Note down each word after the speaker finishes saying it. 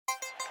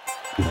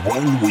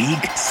1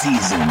 week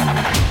season.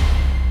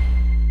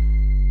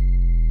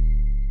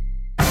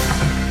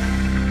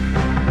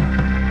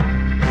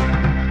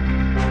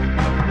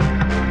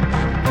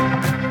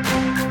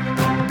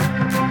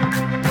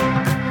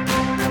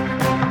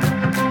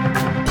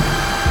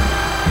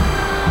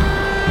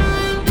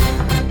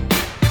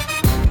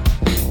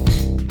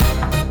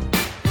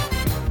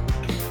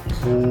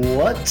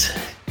 What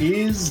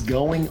is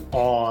going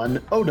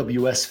on,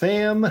 OWS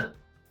fam,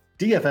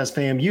 DFS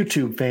fam,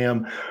 YouTube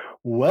fam?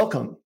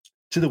 Welcome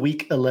to the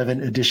Week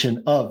 11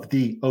 edition of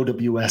the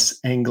OWS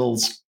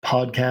Angles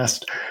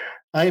podcast.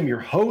 I am your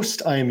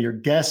host. I am your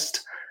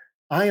guest.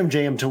 I am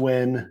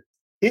JMtoWIN.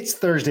 It's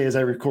Thursday as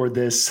I record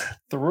this.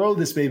 Throw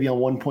this baby on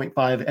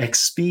 1.5x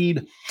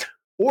speed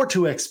or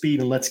 2x speed,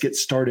 and let's get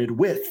started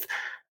with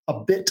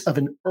a bit of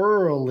an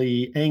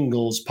early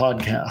Angles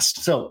podcast.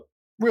 So,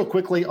 real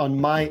quickly, on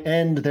my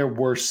end, there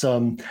were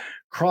some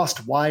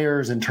crossed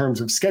wires in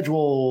terms of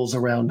schedules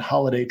around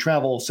holiday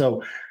travel.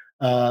 So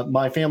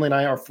my family and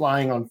I are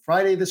flying on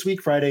Friday this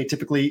week. Friday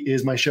typically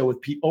is my show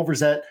with Pete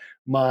Overzet,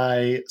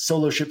 my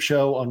solo ship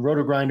show on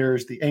Roto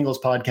Grinders, the Angles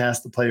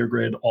podcast, the Player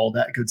Grid, all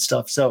that good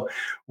stuff. So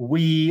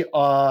we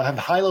have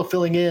Hilo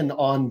filling in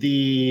on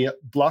the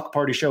Block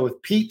Party show with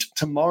Pete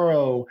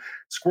tomorrow.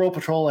 Squirrel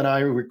Patrol and I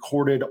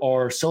recorded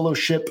our solo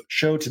ship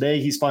show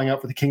today. He's flying out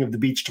for the King of the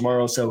Beach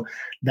tomorrow, so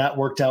that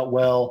worked out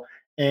well.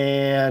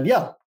 And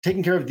yeah,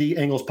 taking care of the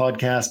Angles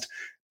podcast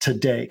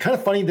today. Kind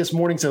of funny this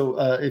morning. So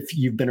if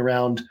you've been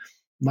around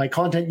my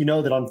content, you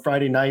know that on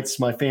Friday nights,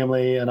 my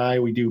family and I,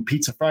 we do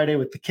Pizza Friday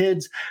with the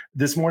kids.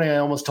 This morning, I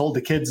almost told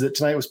the kids that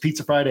tonight was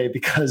Pizza Friday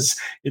because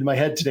in my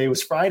head today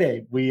was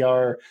Friday. We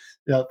are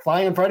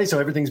flying on Friday, so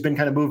everything's been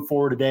kind of moved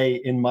forward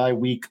today in my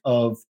week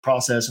of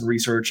process and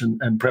research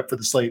and prep for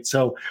the slate.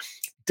 So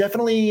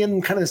definitely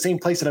in kind of the same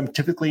place that I'm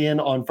typically in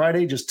on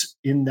Friday, just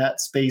in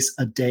that space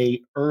a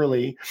day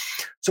early.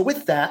 So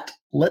with that,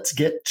 let's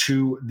get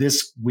to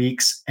this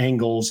week's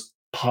Angles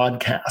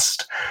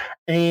podcast.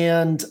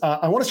 And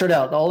I want to start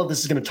out, all of this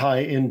is going to tie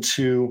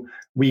into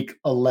week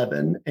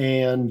 11.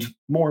 And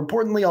more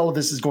importantly, all of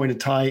this is going to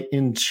tie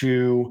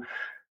into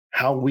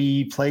how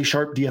we play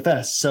sharp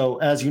DFS. So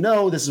as you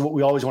know, this is what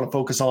we always want to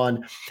focus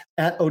on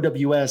at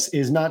OWS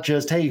is not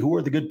just, hey, who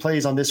are the good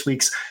plays on this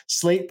week's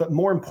slate, but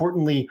more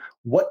importantly,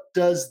 what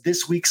does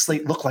this week's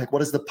slate look like?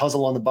 What is the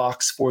puzzle on the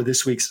box for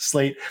this week's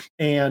slate?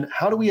 And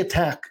how do we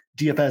attack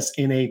DFS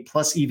in a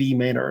plus EV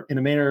manner, in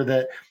a manner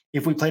that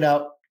if we played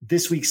out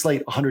this week's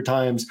slate 100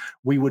 times,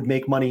 we would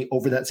make money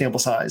over that sample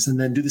size, and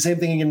then do the same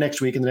thing again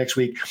next week and the next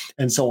week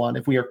and so on.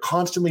 If we are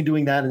constantly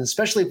doing that, and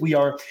especially if we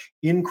are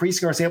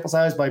increasing our sample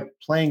size by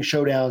playing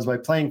showdowns, by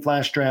playing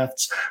flash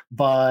drafts,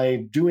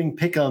 by doing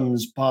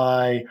pick'ems,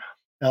 by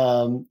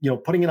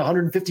putting in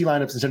 150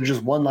 lineups instead of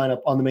just one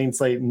lineup on the main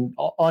slate and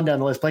on down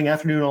the list, playing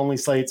afternoon only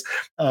slates,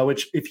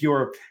 which if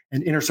you're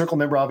an Inner Circle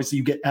member, obviously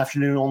you get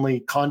afternoon only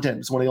content.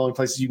 It's one of the only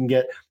places you can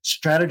get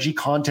strategy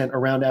content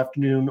around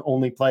afternoon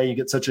only play. You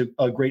get such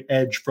a great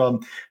edge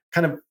from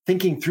kind of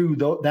thinking through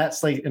that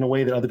slate in a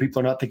way that other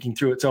people are not thinking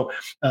through it. So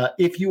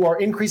if you are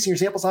increasing your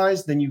sample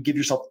size, then you give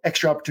yourself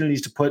extra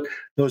opportunities to put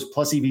those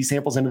plus EV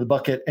samples into the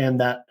bucket, and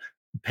that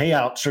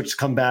payout starts to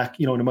come back,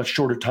 in a much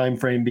shorter time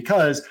frame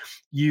because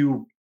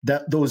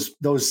those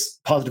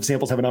positive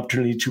samples have an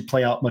opportunity to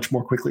play out much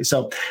more quickly.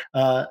 So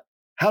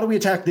how do we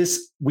attack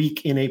this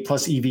week in a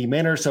plus EV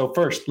manner? So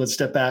first, let's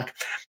step back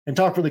and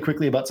talk really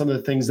quickly about some of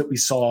the things that we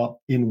saw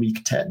in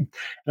week 10. And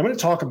I'm going to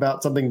talk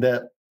about something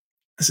that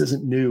this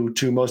isn't new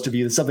to most of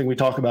you. It's something we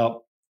talk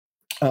about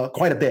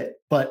quite a bit,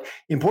 but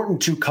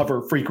important to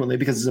cover frequently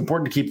because it's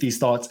important to keep these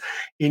thoughts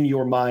in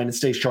your mind and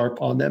stay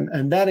sharp on them.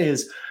 And that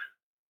is,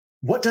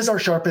 what does our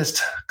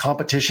sharpest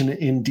competition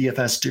in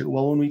DFS do?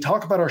 Well, when we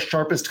talk about our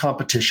sharpest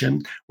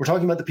competition, we're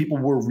talking about the people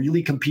we're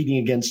really competing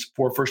against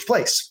for first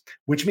place,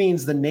 which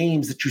means the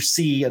names that you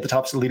see at the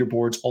tops of the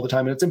leaderboards all the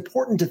time. And it's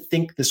important to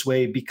think this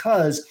way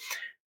because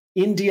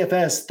in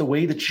DFS, the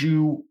way that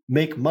you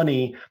make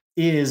money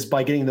is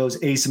by getting those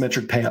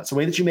asymmetric payouts. The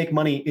way that you make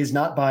money is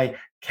not by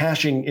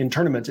cashing in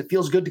tournaments. It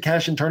feels good to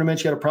cash in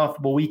tournaments. You got a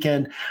profitable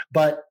weekend,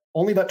 but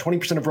only about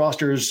 20% of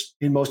rosters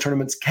in most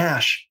tournaments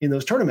cash in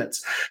those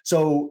tournaments.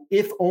 So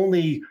if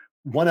only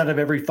 1 out of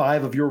every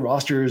 5 of your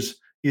rosters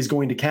is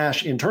going to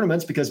cash in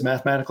tournaments, because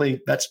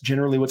mathematically that's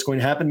generally what's going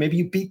to happen, maybe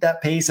you beat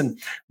that pace and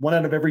 1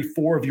 out of every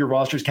 4 of your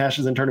rosters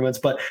cashes in tournaments,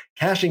 but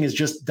cashing is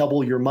just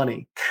double your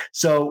money.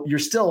 So you're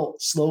still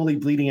slowly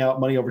bleeding out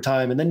money over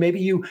time. And then maybe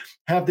you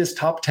have this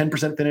top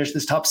 10% finish,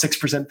 this top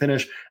 6%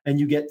 finish, and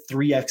you get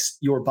 3x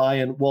your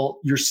buy-in. Well,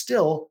 you're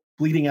still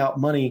bleeding out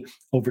money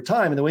over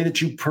time. And the way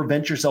that you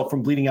prevent yourself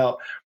from bleeding out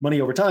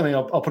money over time, and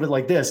I'll put it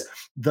like this.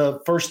 In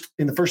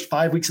the first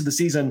 5 weeks of the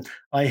season,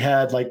 I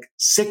had like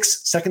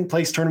 6 second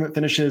place tournament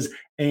finishes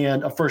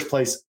and a first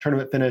place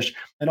tournament finish.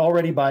 And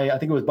already by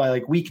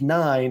like week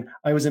 9,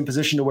 I was in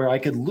position to where I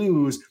could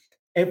lose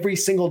every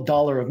single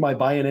dollar of my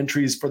buy-in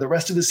entries for the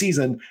rest of the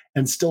season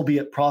and still be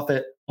at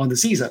profit on the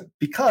season,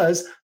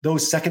 because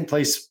those second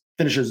place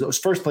finishes, those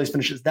first place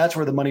finishes, that's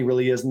where the money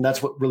really is. And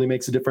that's what really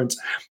makes a difference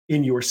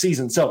in your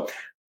season. So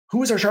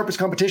who is our sharpest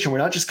competition? We're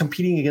not just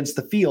competing against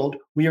the field.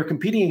 We are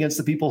competing against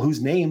the people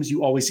whose names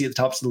you always see at the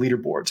tops of the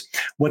leaderboards.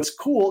 What's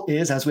cool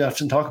is, as we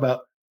often talk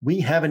about, we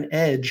have an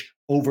edge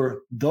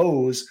over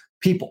those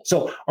people.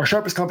 So our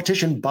sharpest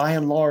competition, by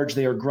and large,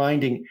 they are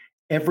grinding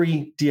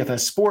every DFS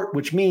sport,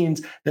 which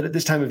means that at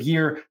this time of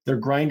year, they're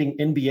grinding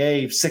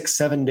NBA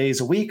 6-7 days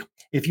a week.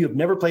 If you have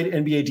never played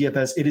NBA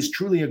DFS, it is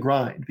truly a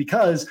grind,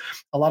 because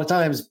a lot of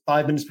times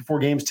 5 minutes before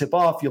games tip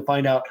off, you'll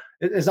find out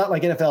it's not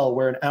like NFL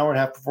where an hour and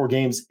a half before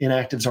games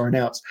inactives are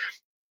announced.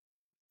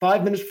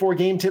 5 minutes before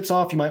game tips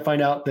off, you might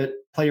find out that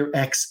player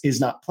X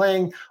is not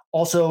playing.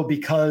 Also,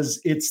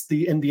 because it's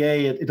the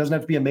NBA, it doesn't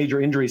have to be a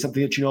major injury,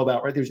 something that you know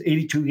about, right? There's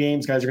 82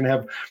 games. Guys are going to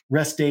have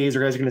rest days,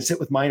 or guys are going to sit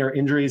with minor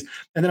injuries.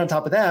 And then on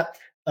top of that,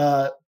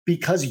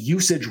 because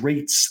usage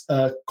rates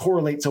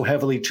correlate so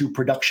heavily to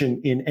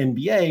production in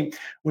NBA,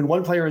 when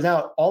one player is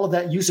out, all of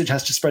that usage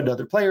has to spread to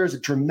other players.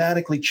 It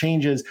dramatically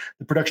changes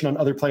the production on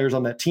other players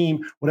on that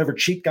team. Whatever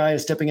cheap guy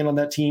is stepping in on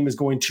that team is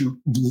going to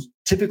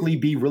typically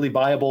be really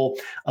viable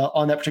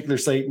on that particular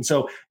slate. And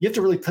so you have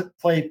to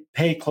really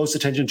pay close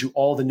attention to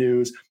all the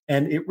news.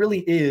 And it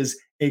really is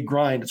a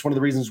grind. It's one of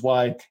the reasons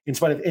why, in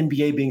spite of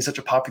NBA being such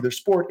a popular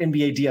sport,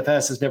 NBA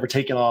DFS has never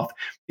taken off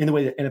in the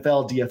way that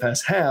NFL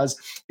DFS has,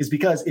 is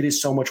because it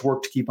is so much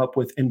work to keep up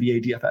with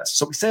NBA DFS.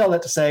 So we say all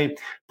that to say,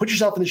 put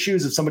yourself in the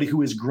shoes of somebody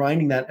who is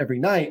grinding that every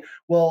night.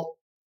 Well,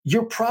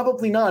 you're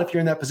probably not, if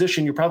you're in that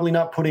position, you're probably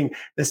not putting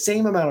the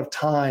same amount of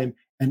time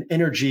and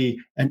energy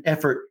and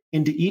effort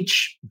into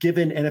each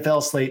given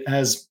NFL slate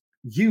as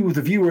you,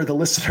 the viewer, the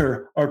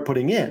listener, are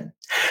putting in.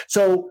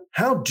 So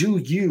how do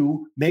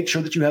you make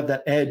sure that you have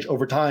that edge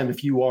over time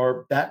if you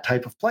are that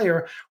type of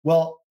player?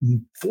 Well,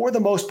 for the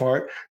most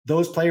part,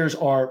 those players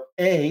are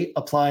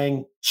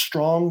applying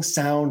strong,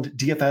 sound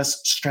DFS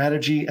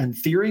strategy and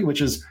theory,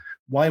 which is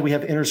why we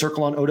have Inner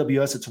Circle on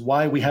OWS. It's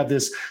why we have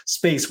this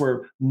space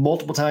where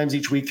multiple times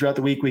each week throughout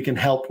the week, we can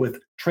help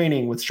with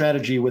training, with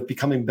strategy, with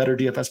becoming better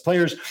DFS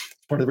players.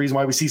 Part of the reason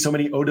why we see so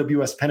many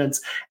OWS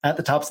pennants at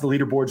the tops of the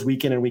leaderboards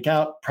week in and week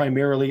out,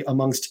 primarily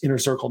amongst Inner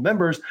Circle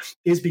members,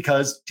 is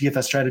because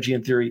DFS strategy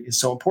and theory is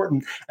so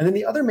important. And then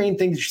the other main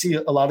thing that you see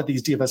a lot of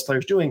these DFS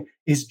players doing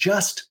is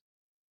just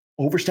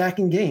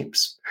overstacking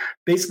games,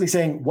 basically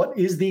saying, what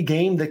is the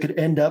game that could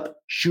end up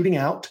shooting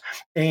out?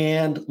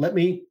 And let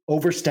me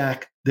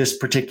overstack this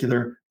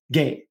particular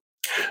game.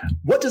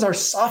 What does our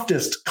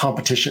softest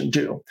competition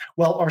do?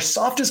 Well, our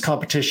softest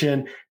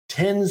competition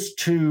tends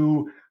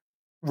to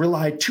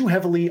rely too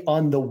heavily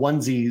on the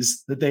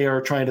onesies that they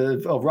are trying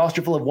to, a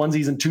roster full of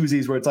onesies and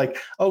twosies, where it's like,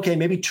 okay,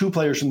 maybe 2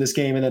 players from this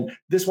game, and then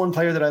this one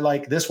player that I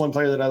like, this one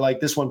player that I like,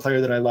 this one player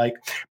that I like.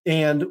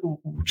 And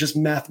just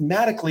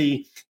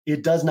mathematically,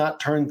 it does not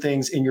turn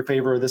things in your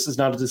favor. This is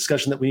not a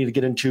discussion that we need to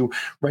get into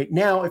right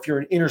now. If you're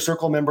an Inner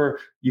Circle member,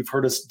 you've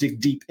heard us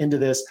dig deep into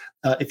this.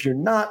 If you're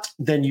not,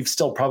 then you've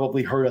still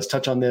probably heard us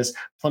touch on this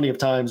plenty of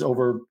times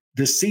over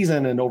this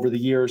season and over the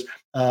years.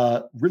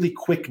 Really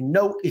quick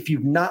note, if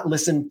you've not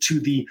listened to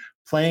the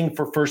Playing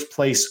for First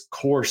Place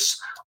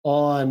course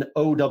on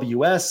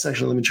OWS,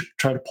 actually, let me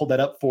try to pull that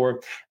up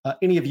for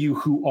any of you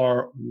who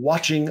are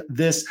watching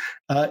this.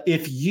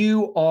 If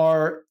you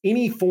are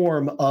any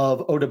form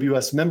of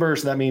OWS member,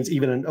 so that means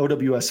even an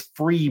OWS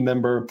free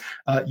member,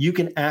 you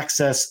can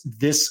access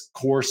this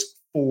course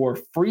for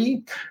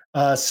free.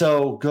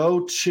 So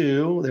go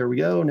to, there we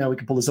go. Now we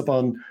can pull this up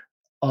on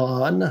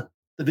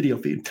the video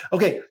feed.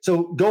 Okay,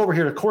 so go over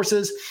here to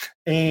courses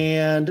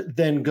and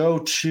then go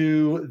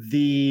to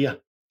the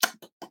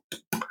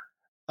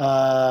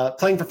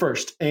Playing for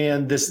First,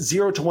 and this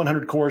 0 to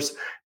 100 course,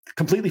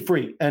 completely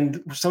free.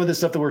 And some of the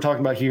stuff that we're talking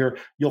about here,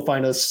 you'll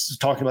find us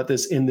talking about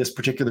this in this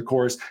particular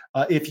course.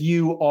 If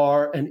you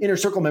are an Inner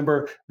Circle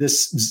member,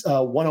 this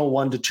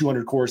 101 to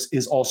 200 course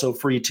is also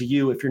free to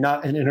you. If you're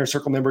not an Inner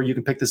Circle member, you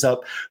can pick this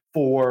up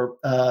for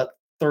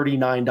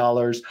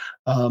 $39,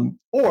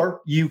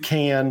 or you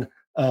can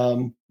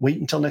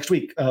wait until next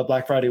week,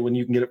 Black Friday, when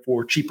you can get it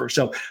for cheaper.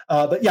 So,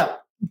 but yeah,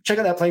 check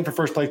out that Playing for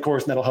First Place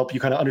course, and that'll help you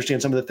kind of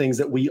understand some of the things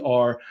that we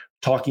are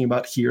talking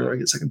about here. I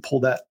guess I can pull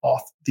that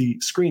off the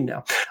screen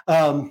now.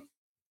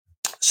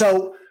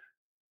 So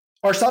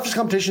our softest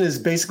competition is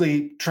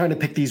basically trying to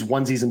pick these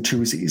onesies and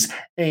twosies.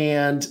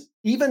 And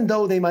even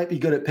though they might be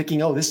good at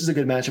picking, oh, this is a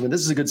good matchup and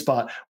this is a good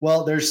spot,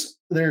 well, there's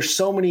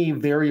so many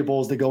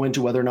variables that go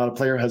into whether or not a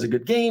player has a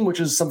good game, which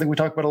is something we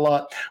talk about a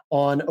lot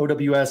on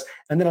OWS.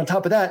 And then on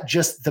top of that,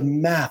 just the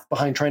math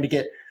behind trying to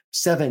get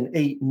 7,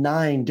 8,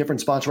 9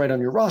 different spots right on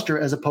your roster,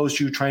 as opposed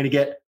to trying to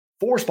get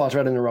 4 spots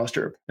right on your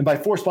roster. And by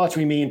 4 spots,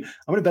 we mean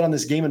I'm going to bet on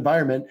this game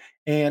environment.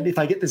 And if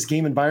I get this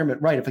game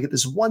environment right, if I get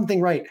this one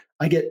thing right,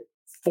 I get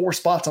 4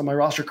 spots on my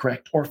roster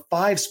correct, or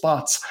 5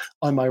 spots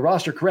on my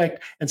roster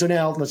correct. And so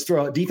now let's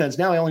throw out defense.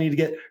 Now I only need to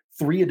get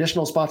 3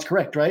 additional spots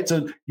correct, right?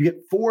 So you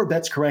get 4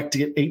 bets correct to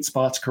get 8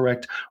 spots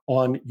correct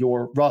on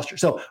your roster.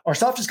 So our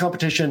softest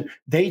competition,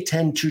 they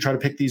tend to try to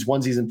pick these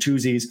onesies and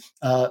twosies.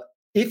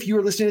 If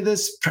you're listening to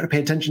this, try to pay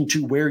attention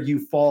to where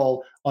you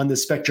fall on the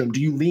spectrum.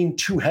 Do you lean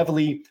too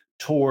heavily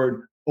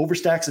toward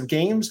overstacks of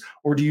games,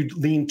 or do you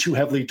lean too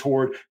heavily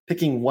toward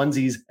picking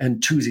onesies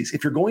and twosies?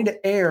 If you're going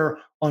to err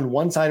on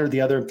one side or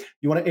the other,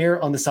 you want to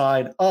err on the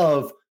side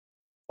of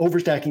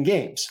overstacking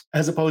games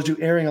as opposed to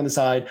erring on the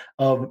side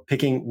of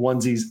picking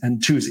onesies and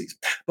twosies.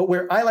 But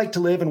where I like to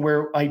live and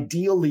where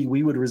ideally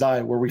we would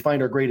reside, where we find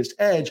our greatest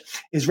edge,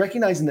 is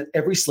recognizing that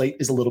every slate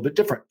is a little bit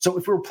different. So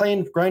if we were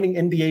grinding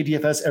NBA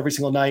DFS every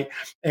single night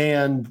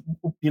and,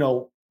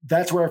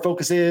 that's where our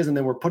focus is, and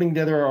then we're putting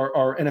together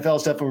our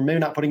NFL stuff, and we're maybe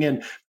not putting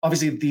in,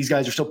 obviously these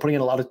guys are still putting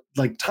in a lot of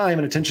time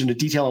and attention to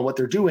detail on what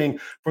they're doing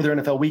for their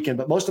NFL weekend,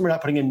 but most of them are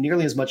not putting in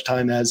nearly as much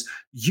time as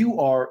you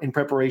are in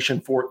preparation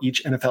for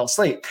each NFL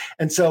slate.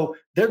 And so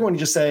they're going to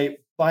just say,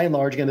 by and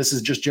large, again, this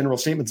is just general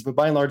statements, but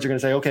by and large, they're going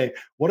to say, okay,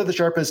 what are the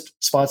sharpest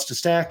spots to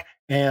stack?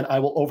 And I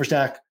will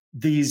overstack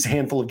these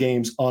handful of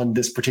games on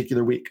this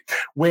particular week.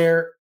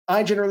 Where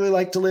I generally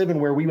like to live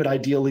and where we would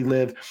ideally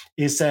live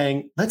is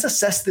saying, let's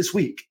assess this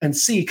week and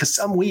see, because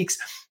some weeks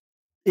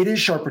it is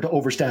sharper to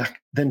overstack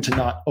than to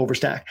not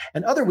overstack.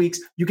 And other weeks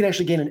you can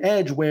actually gain an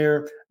edge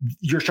where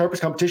your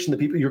sharpest competition, the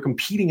people you're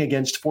competing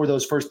against for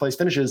those first place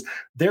finishes,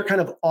 they're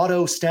kind of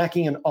auto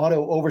stacking and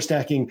auto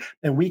overstacking.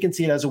 And we can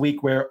see it as a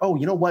week where, oh,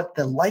 you know what?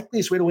 The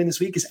likeliest way to win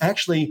this week is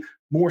actually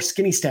more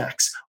skinny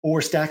stacks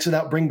or stacks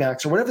without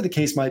bringbacks or whatever the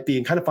case might be,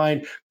 and kind of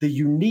find the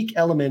unique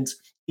elements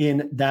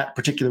in that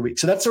particular week.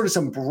 So that's sort of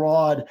some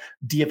broad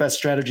DFS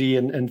strategy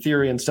and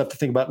theory and stuff to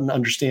think about and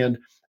understand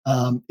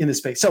in this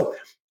space. So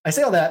I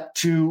say all that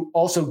to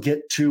also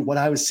get to what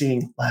I was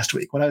seeing last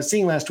week. What I was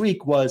seeing last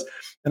week was,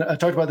 and I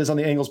talked about this on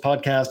the Angles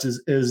podcast,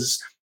 is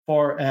as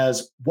far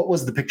as what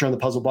was the picture on the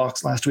puzzle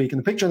box last week. And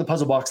the picture on the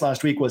puzzle box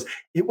last week was,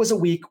 it was a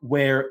week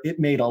where it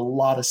made a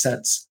lot of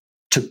sense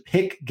to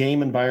pick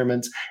game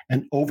environments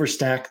and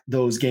overstack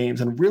those games,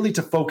 and really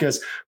to focus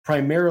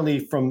primarily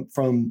from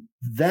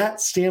that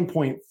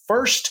standpoint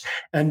first,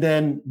 and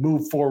then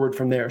move forward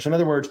from there. So in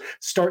other words,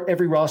 start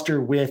every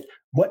roster with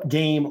what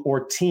game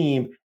or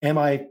team am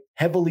I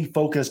heavily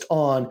focused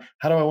on?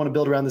 How do I want to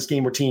build around this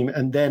game or team?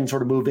 And then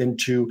sort of move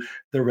into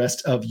the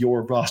rest of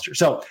your roster.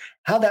 So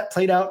how that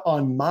played out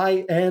on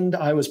my end,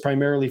 I was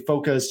primarily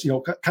focused,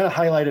 kind of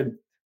highlighted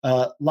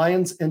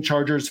Lions and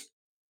Chargers,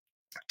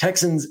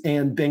 Texans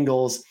and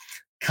Bengals,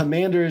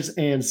 Commanders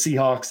and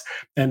Seahawks,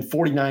 and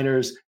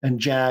 49ers and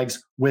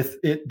Jags, with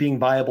it being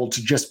viable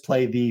to just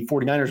play the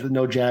 49ers with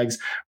no Jags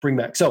bring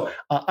back. So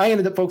I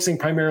ended up focusing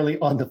primarily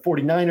on the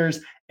 49ers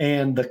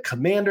and the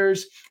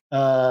Commanders.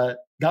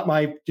 Got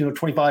my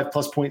 25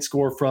 plus point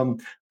score from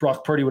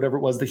Brock Purdy, whatever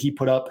it was that he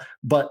put up.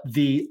 But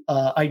the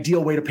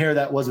ideal way to pair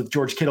that was with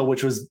George Kittle,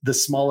 which was the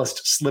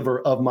smallest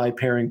sliver of my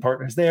pairing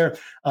partners there.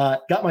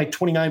 Got my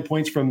 29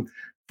 points from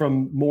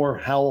more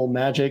Howell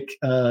Magic,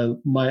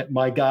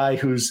 my guy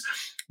who's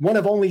one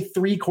of only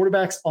 3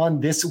 quarterbacks on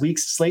this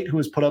week's slate who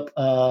has put up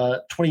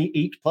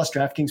 28 plus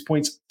DraftKings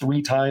points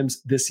 3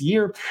 times this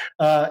year.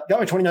 Got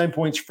my 29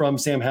 points from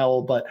Sam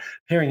Howell, but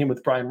pairing him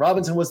with Brian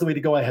Robinson was the way to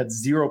go. I had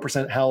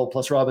 0% Howell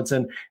plus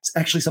Robinson. It's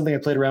actually something I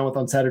played around with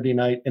on Saturday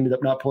night, ended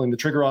up not pulling the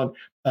trigger on,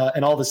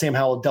 and all the Sam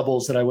Howell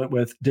doubles that I went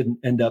with didn't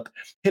end up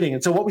hitting.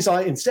 And so what we saw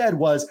instead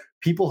was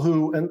people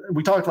who, and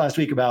we talked last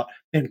week about,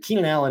 and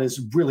Keenan Allen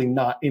is really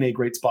not in a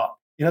great spot.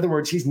 In other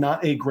words, he's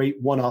not a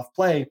great one-off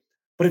play.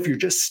 But if you're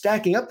just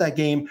stacking up that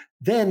game,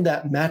 then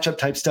that matchup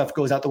type stuff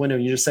goes out the window.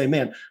 And you just say,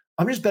 man,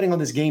 I'm just betting on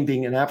this game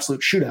being an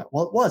absolute shootout.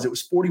 Well, it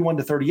was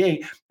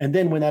 41-38. And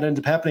then when that ends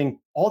up happening,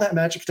 all that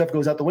magic stuff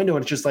goes out the window.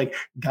 And it's just like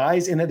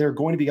guys in it, there are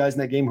going to be guys in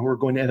that game who are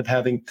going to end up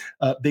having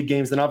big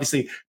games. Then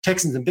obviously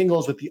Texans and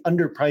Bengals with the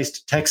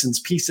underpriced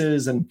Texans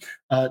pieces, and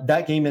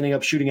that game ending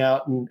up shooting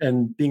out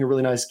and being a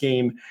really nice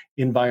game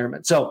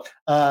environment. So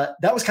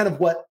that was kind of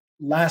what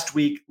last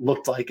week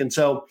looked like. And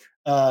so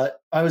I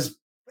was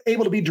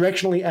able to be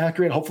directionally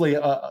accurate. Hopefully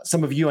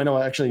some of you, I know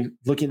actually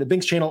looking at the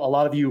Binks channel, a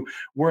lot of you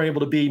were able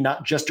to be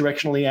not just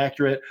directionally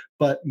accurate,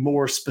 but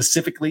more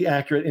specifically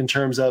accurate in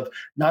terms of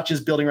not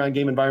just building around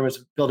game environments,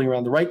 but building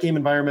around the right game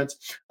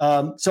environments.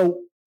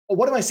 So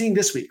what am I seeing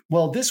this week?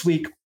 Well, this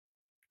week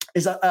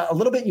is a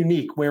little bit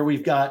unique, where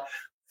we've got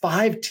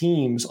 5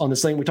 teams on the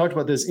slate. We talked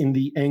about this in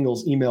the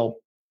Angles email,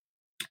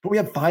 but we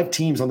have 5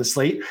 teams on the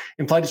slate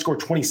implied to score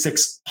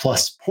 26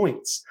 plus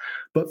points.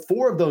 But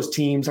 4 of those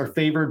teams are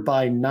favored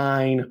by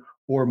 9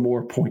 or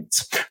more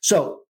points.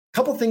 So a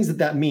couple of things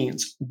that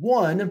means.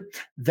 One,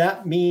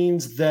 that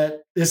means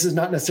that these are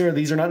not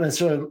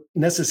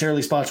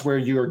necessarily spots where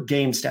you're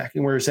game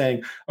stacking, where you're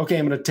saying, okay,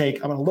 I'm going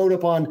to load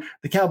up on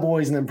the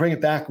Cowboys and then bring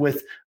it back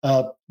with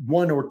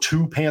 1 or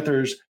 2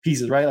 Panthers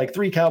pieces, right? Like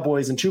 3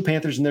 Cowboys and 2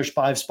 Panthers, and there's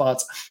 5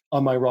 spots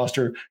on my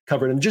roster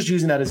covered. And just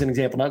using that as an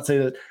example, not to say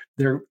that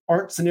there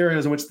aren't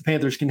scenarios in which the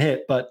Panthers can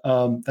hit, but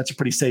that's a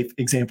pretty safe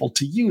example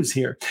to use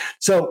here.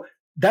 So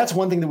that's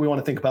one thing that we want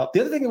to think about.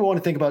 The other thing that we want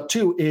to think about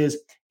too is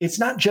it's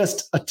not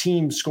just a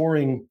team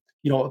scoring,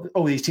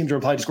 these teams are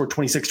implied to score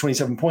 26,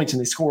 27 points, and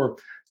they score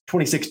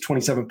 26,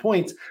 27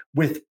 points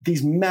with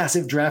these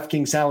massive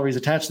DraftKings salaries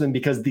attached to them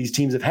because these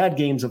teams have had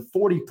games of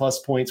 40 plus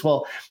points.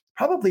 Well,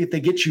 probably if they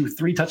get you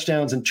 3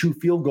 touchdowns and 2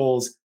 field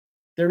goals,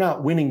 they're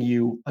not winning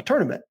you a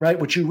tournament, right?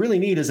 What you really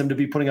need is them to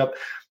be putting up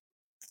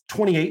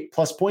 28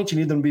 plus points. You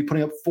need them to be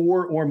putting up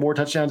 4 or more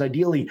touchdowns,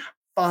 ideally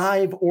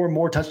 5 or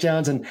more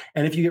touchdowns. And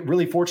if you get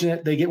really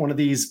fortunate, they get one of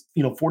these,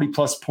 40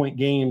 plus point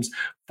games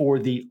for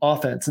the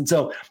offense. And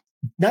so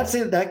not to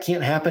say that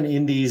can't happen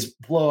in these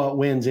blowout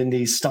wins, in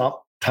these stomp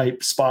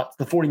type spots.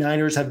 The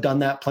 49ers have done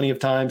that plenty of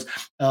times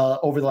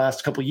over the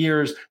last couple of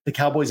years. The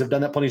Cowboys have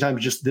done that plenty of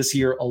times just this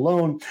year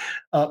alone.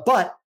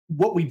 But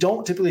what we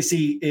don't typically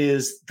see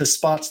is the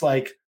spots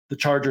like the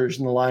Chargers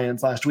and the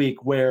Lions last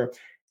week, where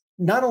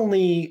not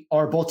only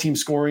are both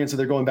teams scoring, and so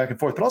they're going back and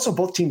forth, but also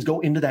both teams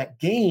go into that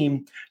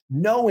game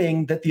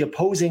knowing that the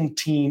opposing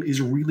team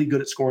is really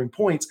good at scoring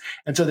points.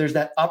 And so there's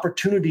that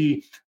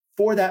opportunity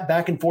for that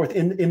back and forth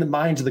in the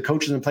minds of the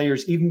coaches and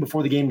players, even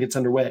before the game gets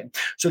underway.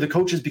 So the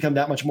coaches become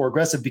that much more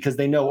aggressive because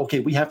they know, okay,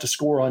 we have to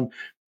score on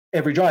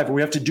every drive, or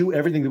we have to do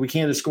everything that we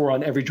can to score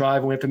on every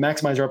drive, and we have to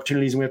maximize our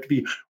opportunities, and we have to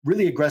be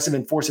really aggressive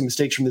in forcing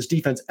mistakes from this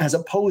defense, as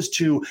opposed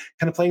to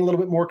kind of playing a little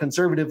bit more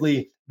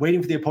conservatively,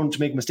 waiting for the opponent to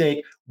make a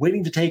mistake,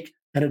 waiting to take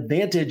an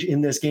advantage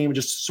in this game, and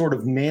just sort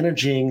of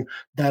managing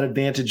that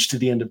advantage to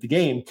the end of the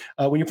game.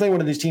 When you're playing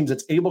one of these teams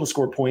that's able to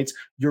score points,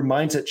 your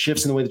mindset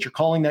shifts in the way that you're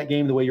calling that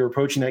game, the way you're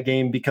approaching that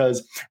game,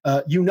 because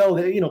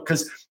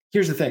because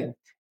here's the thing.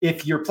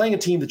 If you're playing a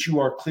team that you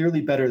are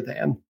clearly better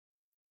than,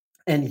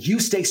 and you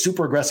stay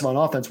super aggressive on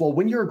offense, well,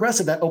 when you're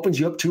aggressive, that opens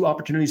you up to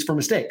opportunities for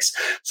mistakes.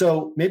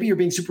 So maybe you're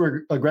being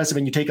super aggressive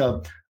and you take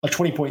a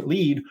 20-point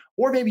lead,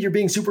 or maybe you're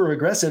being super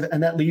aggressive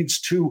and that leads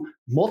to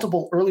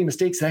multiple early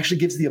mistakes that actually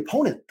gives the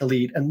opponent the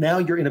lead. And now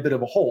you're in a bit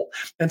of a hole.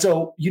 And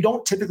so you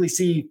don't typically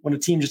see, when a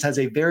team just has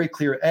a very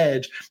clear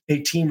edge, a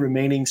team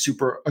remaining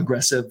super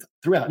aggressive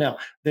throughout. Now,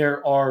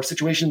 there are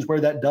situations where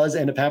that does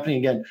end up happening.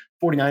 Again,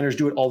 49ers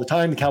do it all the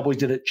time. The Cowboys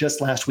did it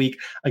just last week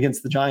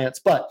against the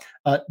Giants. But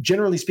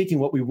generally speaking,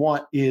 what we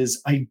want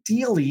is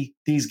ideally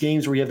these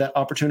games where you have that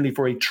opportunity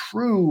for a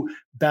true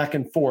back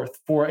and forth,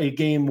 for a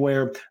game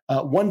where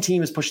one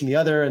team is pushing the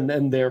other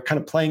and they're kind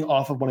of playing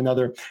off of one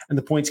another, and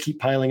the points keep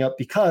piling up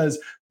because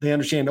they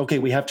understand, okay,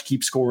 we have to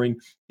keep scoring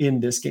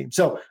in this game.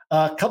 So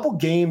a couple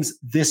games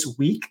this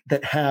week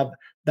that have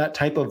that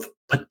type of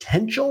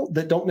potential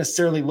that don't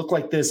necessarily look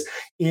like this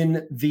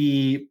in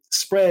the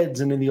spreads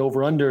and in the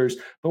over-unders,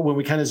 but when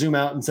we kind of zoom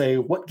out and say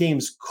what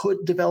games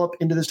could develop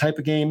into this type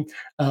of game,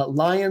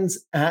 Lions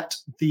at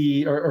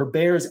the, or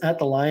Bears at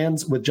the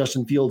Lions with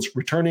Justin Fields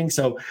returning.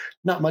 So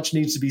not much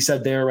needs to be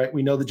said there, right?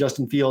 We know that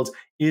Justin Fields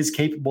is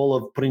capable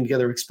of putting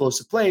together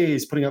explosive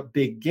plays, putting up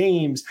big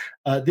games.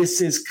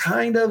 This is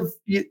kind of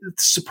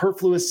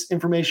superfluous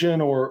information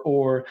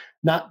or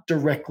not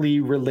directly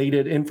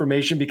related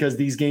information, because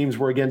these games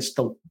were against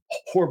the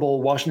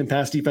horrible Washington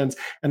pass defense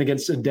and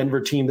against a Denver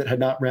team that had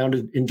not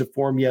rounded into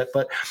form yet.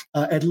 But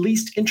at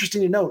least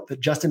interesting to note that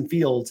Justin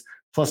Fields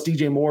plus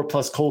DJ Moore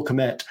plus Cole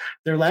Kmet,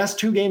 their last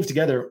two games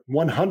together,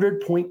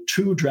 100.2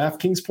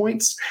 DraftKings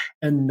points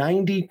and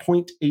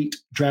 90.8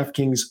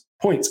 DraftKings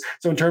points.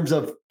 So in terms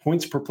of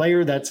points per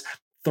player, that's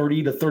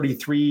 30 to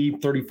 33,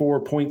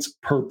 34 points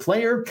per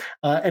player.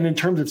 And in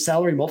terms of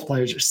salary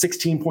multipliers,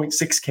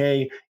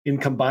 16.6K in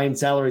combined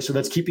salary. So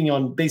that's keeping you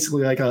on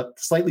basically like a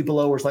slightly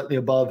below or slightly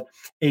above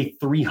a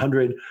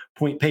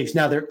 300-point pace.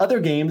 Now, there are other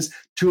games,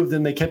 two of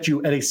them, they kept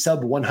you at a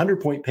sub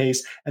 100-point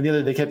pace, and the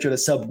other, they kept you at a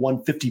sub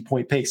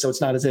 150-point pace. So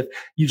it's not as if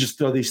you just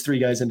throw these three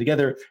guys in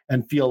together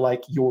and feel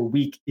like your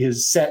week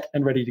is set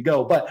and ready to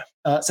go. But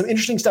some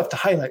interesting stuff to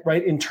highlight,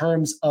 right, in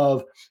terms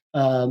of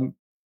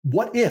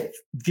what if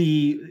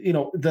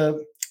the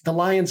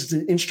Lions is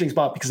an interesting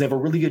spot because they have a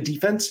really good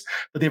defense,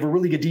 but they have a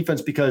really good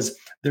defense because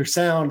they're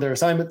sound, their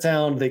assignment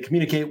sound, they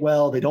communicate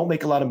well, they don't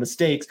make a lot of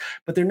mistakes,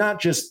 but they're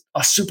not just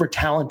a super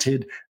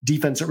talented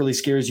defense that really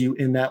scares you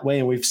in that way.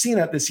 And we've seen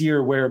that this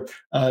year where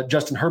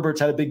Justin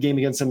Herbert's had a big game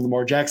against them,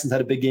 Lamar Jackson's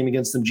had a big game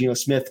against them, Geno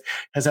Smith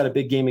has had a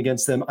big game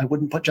against them. I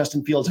wouldn't put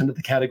Justin Fields into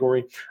the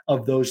category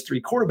of those three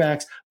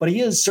quarterbacks, but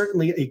he is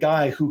certainly a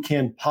guy who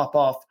can pop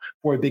off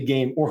for a big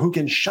game, or who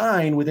can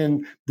shine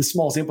within the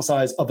small sample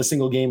size of a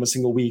single game, a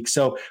single week.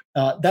 So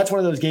that's one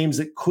of those games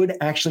that could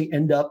actually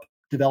end up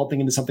developing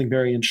into something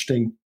very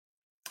interesting.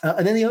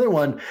 And then the other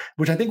one,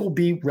 which I think will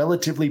be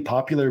relatively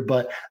popular,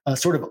 but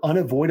sort of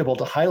unavoidable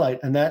to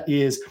highlight, and that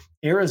is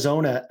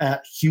Arizona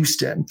at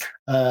Houston.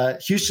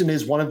 Houston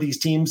is one of these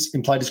teams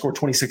implied to score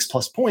 26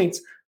 plus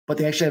points, but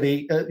they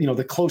actually have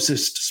the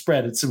closest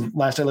spread. It's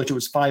last I looked, it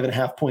was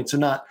 5.5 points. So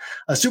not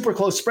a super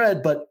close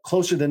spread, but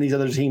closer than these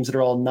other teams that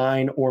are all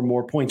 9 or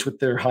more points with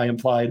their high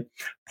implied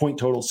point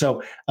total.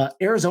 So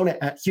Arizona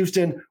at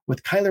Houston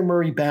with Kyler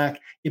Murray back,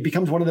 it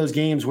becomes one of those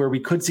games where we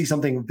could see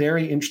something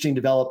very interesting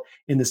develop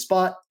in the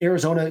spot.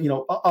 Arizona,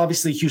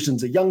 obviously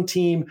Houston's a young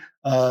team,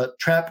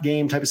 trap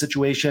game type of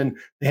situation.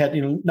 They had,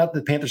 not that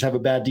the Panthers have a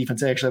bad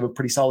defense. They actually have a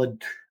pretty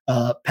solid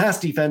pass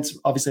defense,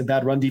 obviously a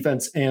bad run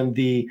defense, and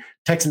the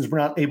Texans were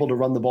not able to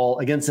run the ball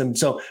against them.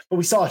 So, but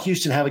we saw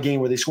Houston have a game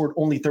where they scored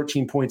only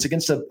 13 points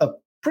against a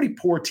pretty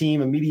poor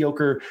team, a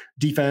mediocre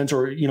defense,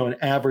 or, an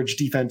average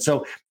defense.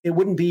 So it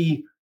wouldn't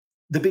be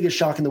the biggest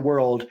shock in the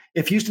world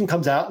if Houston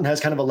comes out and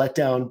has kind of a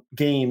letdown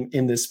game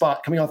in this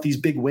spot, coming off these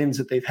big wins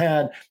that they've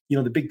had,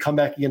 the big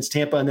comeback against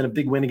Tampa and then a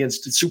big win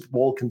against a Super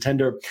Bowl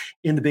contender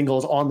in the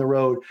Bengals on the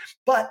road.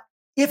 But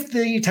if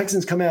the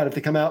Texans come out, if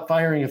they come out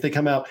firing, if they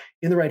come out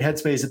in the right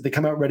headspace, if they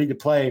come out ready to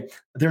play,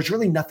 there's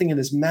really nothing in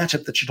this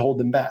matchup that should hold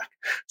them back.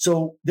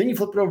 So then you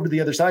flip it over to the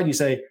other side and you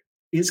say,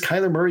 is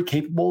Kyler Murray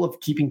capable of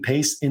keeping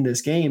pace in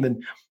this game?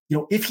 And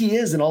if he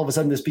is, then all of a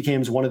sudden this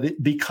becomes one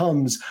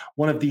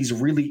of these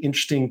really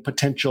interesting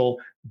potential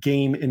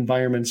game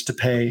environments to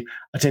pay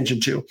attention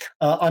to.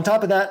 On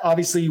top of that,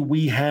 obviously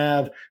we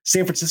have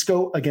San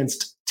Francisco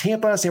against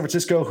Tampa. San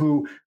Francisco,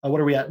 who, what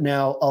are we at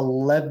now?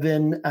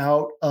 11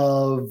 out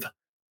of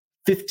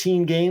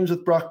 15 games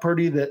with Brock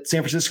Purdy that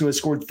San Francisco has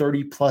scored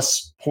 30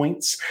 plus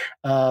points,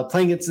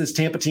 playing against this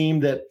Tampa team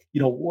that,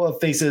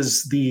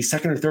 faces the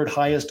second or third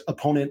highest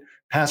opponent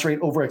pass rate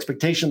over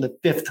expectation, the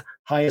fifth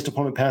highest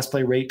opponent pass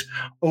play rate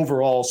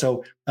overall.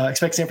 So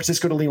expect San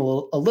Francisco to lean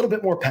a little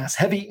bit more pass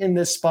heavy in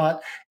this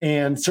spot,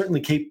 and certainly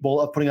capable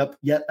of putting up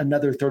yet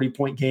another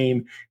 30-point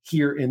game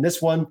here in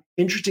this one.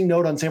 Interesting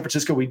note on San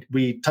Francisco,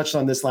 we touched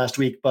on this last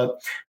week,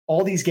 but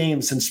all these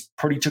games since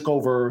Purdy took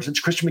over, since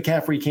Christian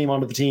McCaffrey came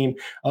onto the team,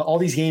 all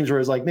these games where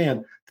it's like,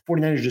 man, the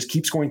 49ers just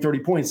keep scoring 30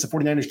 points. The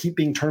 49ers keep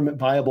being tournament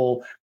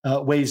viable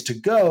ways to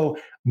go.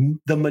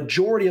 The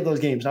majority of those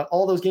games, not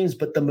all those games,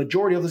 but the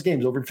majority of those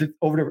games, over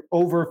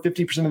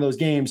 50% of those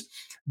games,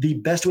 the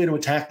best way to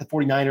attack the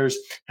 49ers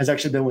has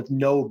actually been with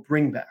no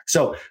bring back.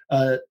 So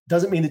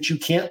doesn't mean that you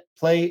can't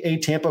play a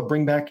Tampa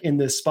bring back in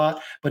this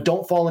spot, but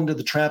don't fall into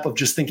the trap of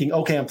just thinking,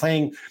 okay, I'm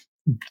playing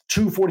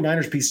 2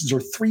 49ers pieces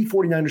or 3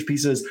 49ers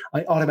pieces,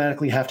 I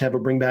automatically have to have a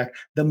bring back.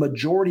 The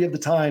majority of the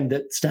time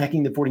that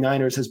stacking the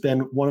 49ers has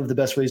been one of the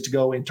best ways to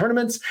go in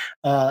tournaments.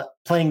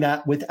 Playing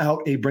that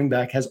without a bring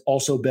back has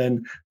also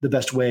been the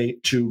best way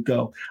to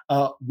go.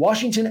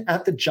 Washington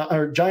at the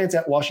Giants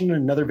at Washington,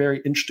 another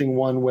very interesting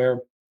one where,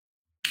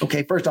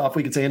 okay, first off,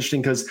 we could say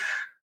interesting because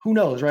who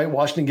knows, right?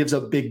 Washington gives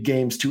up big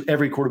games to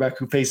every quarterback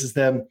who faces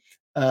them.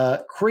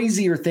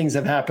 Crazier things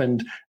have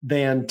happened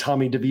than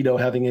Tommy DeVito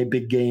having a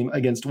big game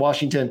against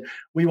Washington.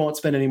 We won't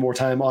spend any more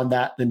time on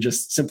that than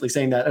just simply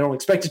saying that. I don't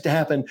expect it to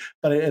happen,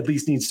 but it at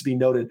least needs to be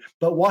noted.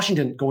 But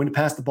Washington going to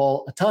pass the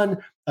ball a ton,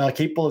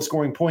 capable of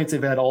scoring points.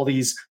 They've had all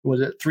these,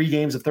 3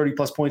 games of 30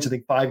 plus points, I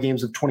think 5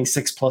 games of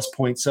 26 plus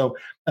points. So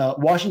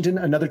Washington,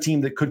 another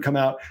team that could come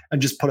out and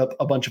just put up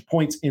a bunch of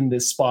points in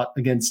this spot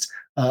against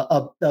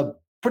a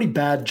pretty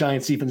bad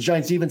Giants defense.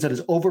 Giants defense that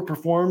has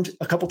overperformed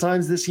a couple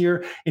times this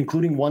year,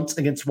 including once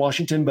against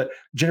Washington, but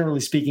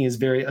generally speaking is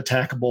very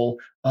attackable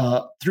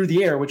through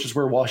the air, which is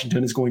where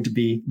Washington is going to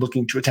be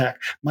looking to attack.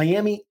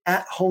 Miami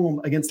at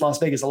home against Las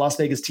Vegas, a Las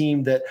Vegas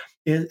team that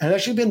has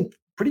actually been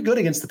pretty good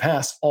against the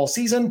pass all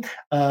season,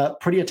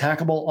 pretty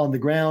attackable on the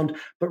ground.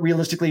 But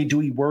realistically, do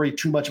we worry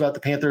too much about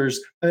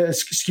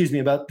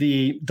about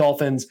the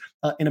Dolphins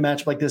in a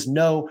matchup like this?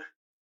 No.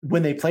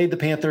 When they played the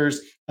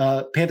Panthers,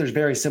 Panthers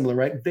very similar,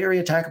 right?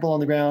 Very attackable on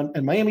the ground.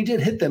 And Miami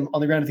did hit them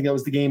on the ground. I think that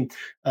was the game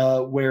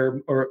I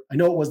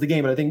know it was the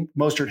game, but I think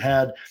Mostert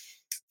had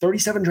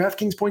 37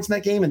 DraftKings points in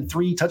that game and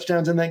 3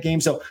 touchdowns in that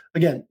game. So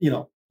again,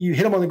 you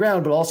hit them on the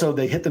ground, but also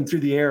they hit them through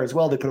the air as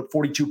well. They put up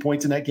 42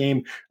 points in that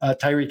game.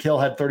 Tyreek Hill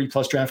had 30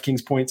 plus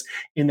DraftKings points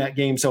in that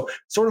game. So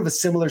sort of a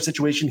similar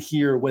situation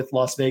here with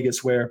Las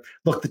Vegas where,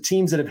 look, the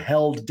teams that have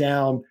held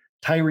down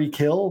Tyreek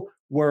Hill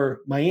were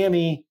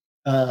Miami,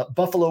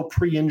 Buffalo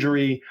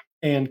pre-injury,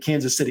 and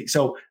Kansas City.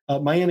 So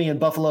Miami and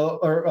Buffalo,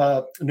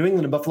 or New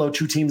England and Buffalo,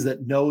 2 teams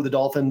that know the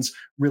Dolphins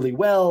really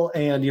well.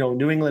 And,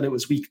 New England, it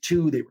was week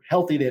 2. They were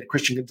healthy. They had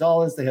Christian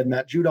Gonzalez. They had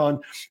Matt Judon,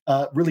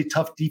 really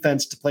tough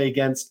defense to play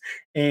against.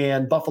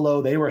 And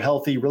Buffalo, they were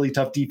healthy, really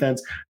tough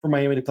defense for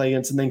Miami to play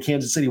against. And then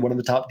Kansas City, one of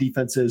the top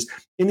defenses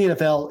in the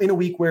NFL, in a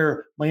week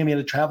where Miami had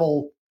to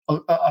travel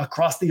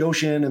across the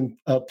ocean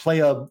and play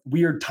a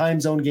weird time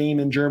zone game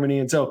in Germany.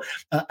 And so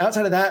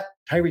outside of that,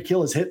 Tyreek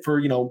Hill is hit for,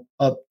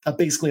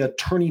 basically a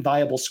tourney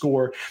viable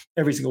score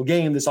every single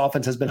game. This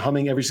offense has been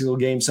humming every single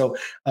game. So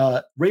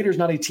Raiders,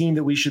 not a team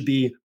that we should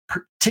be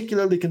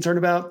particularly concerned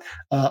about.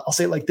 I'll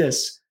say it like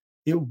this.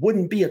 It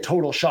wouldn't be a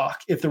total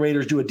shock if the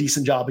Raiders do a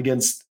decent job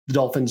against the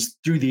Dolphins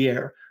through the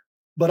air.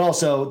 But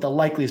also the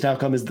likeliest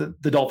outcome is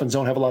that the Dolphins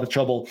don't have a lot of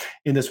trouble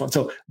in this one.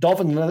 So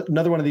Dolphins,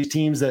 another one of these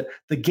teams that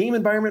the game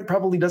environment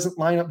probably doesn't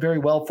line up very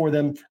well for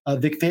them.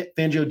 Vic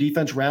Fangio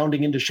defense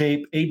rounding into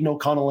shape, Aiden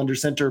O'Connell under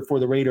center for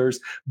the Raiders,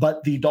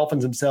 but the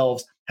Dolphins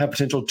themselves have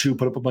potential to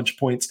put up a bunch of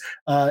points.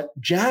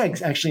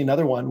 Jags, actually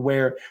another one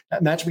where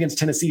that matchup against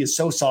Tennessee is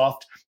so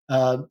soft.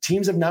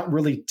 Teams have not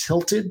really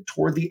tilted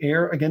toward the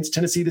air against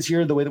Tennessee this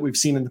year the way that we've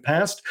seen in the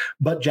past,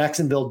 but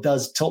Jacksonville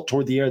does tilt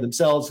toward the air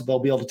themselves. So they'll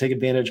be able to take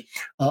advantage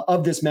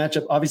of this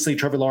matchup. Obviously,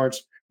 Trevor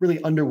Lawrence really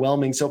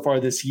underwhelming so far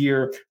this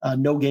year.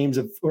 No games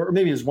of, or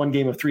maybe it was 1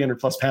 game of 300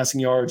 plus passing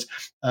yards.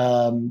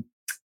 And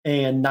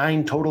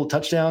 9 total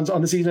touchdowns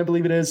on the season, I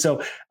believe it is.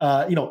 So,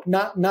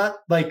 not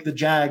like the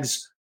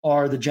Jags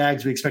are the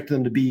Jags we expected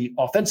them to be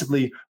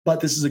offensively, but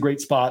this is a great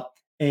spot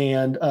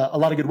and a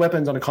lot of good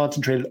weapons on a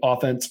concentrated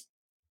offense.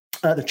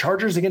 The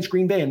Chargers against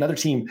Green Bay, another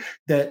team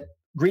that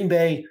Green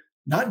Bay,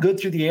 not good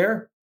through the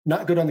air,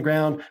 not good on the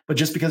ground, but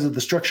just because of the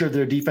structure of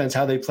their defense,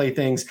 how they play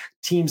things,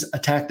 teams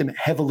attack them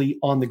heavily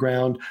on the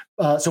ground.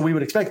 So we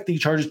would expect the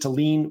Chargers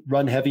to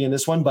run heavy in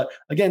this one. But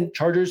again,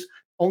 Chargers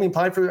only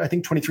implied for, I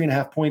think,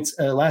 23.5 points.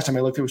 Last time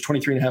I looked, it was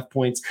 23.5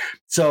 points.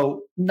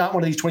 So not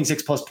one of these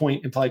 26 plus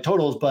point implied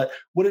totals, but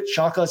would it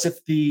shock us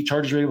if the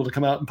Chargers were able to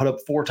come out and put up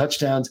 4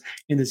 touchdowns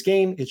in this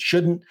game? It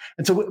shouldn't.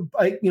 And so,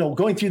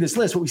 going through this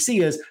list, what we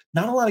see is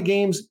not a lot of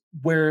games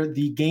where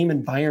the game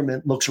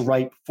environment looks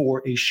ripe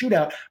for a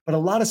shootout, but a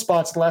lot of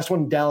spots, the last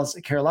one, Dallas,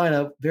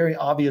 Carolina, very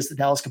obvious that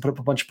Dallas could put up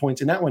a bunch of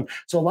points in that one.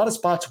 So a lot of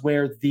spots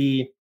where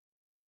the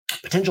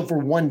potential for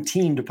one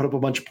team to put up a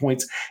bunch of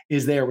points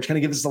is there, which kind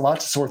of gives us a lot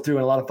to sort through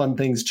and a lot of fun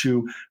things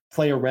to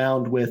play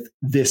around with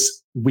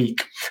this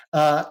week.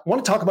 I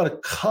want to talk about a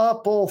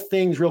couple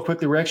things real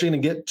quickly. We're actually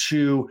going to get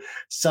to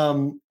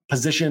some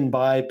position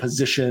by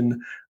position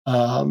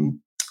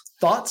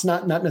thoughts,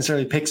 not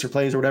necessarily picks or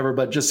plays or whatever,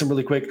 but just some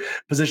really quick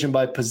position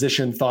by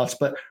position thoughts.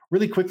 But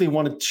really quickly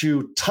wanted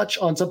to touch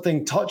on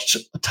something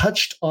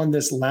touched on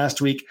this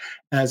last week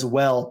as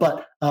well.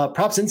 But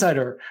Props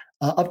Insider,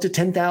 up to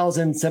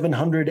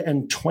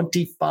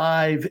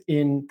 10,725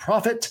 in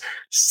profit,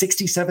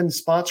 67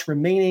 spots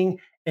remaining.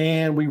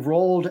 And we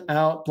rolled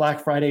out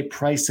Black Friday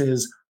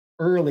prices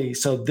early.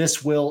 So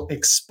this will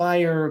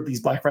expire. These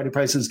Black Friday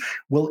prices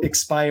will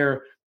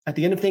expire at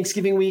the end of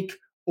Thanksgiving week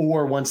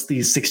or once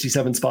these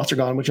 67 spots are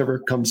gone, whichever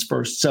comes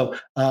first. So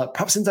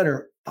Props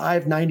Insider,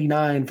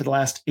 $5.99 for the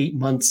last 8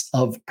 months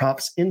of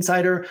Props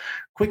Insider.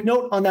 Quick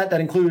note on that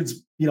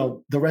includes,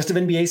 the rest of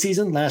NBA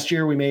season. Last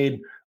year we made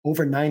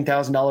over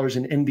 $9,000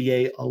 in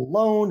NBA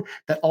alone.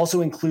 That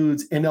also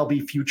includes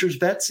MLB futures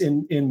bets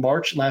in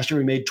March. Last year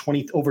we made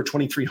over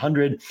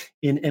 2,300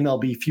 in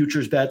MLB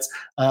futures bets.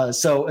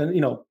 So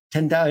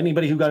 10,000.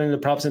 Anybody who got into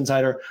Props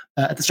Insider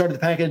at the start of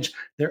the package,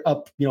 they're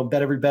up.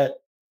 Bet every bet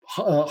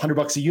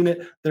 $100 a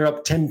unit. They're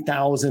up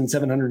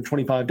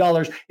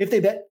 $10,725. If they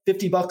bet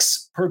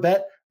 $50 per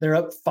bet, they're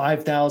up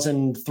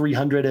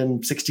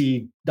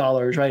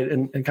 $5,360, right?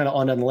 And kind of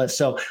on down the list.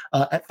 So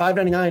at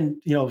 $5.99,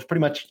 it's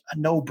pretty much a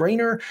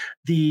no-brainer.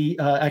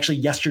 Actually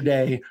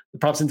yesterday, the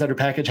Props Insider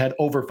package had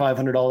over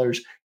 $500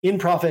 in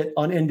profit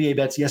on NBA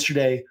bets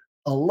yesterday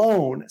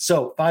alone.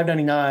 So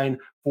 $5.99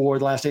 for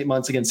the last 8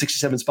 months. Again,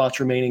 67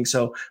 spots remaining.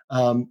 So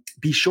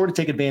be sure to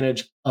take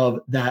advantage of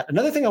that.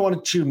 Another thing I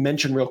wanted to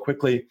mention real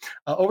quickly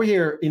over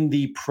here in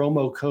the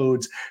promo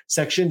codes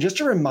section, just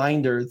a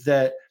reminder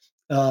that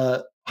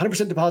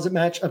 100% deposit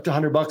match up to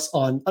 $100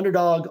 on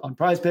Underdog, on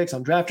Prize Picks,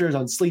 on Drafters,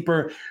 on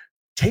Sleeper.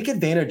 Take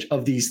advantage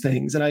of these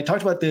things. And I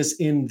talked about this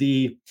in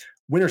the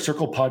Winner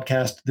Circle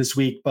podcast this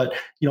week, but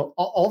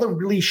all the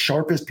really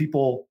sharpest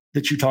people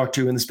that you talk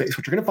to in the space,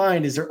 what you're going to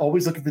find is they're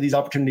always looking for these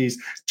opportunities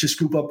to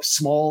scoop up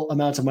small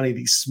amounts of money,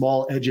 these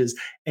small edges.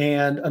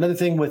 And another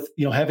thing with,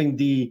 having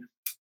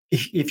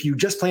if you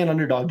just play on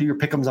Underdog, do your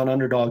pick'ems on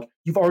Underdog,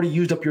 you've already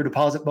used up your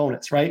deposit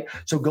bonus, right?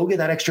 So go get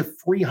that extra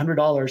free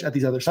 $100 at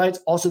these other sites.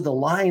 Also, the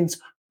lines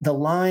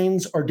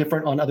are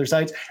different on other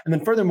sites. And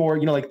then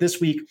furthermore, like this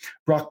week,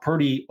 Brock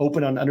Purdy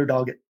opened on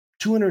Underdog at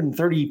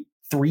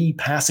 233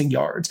 passing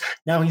yards.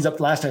 Now he's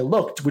up, last I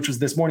looked, which was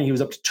this morning, he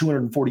was up to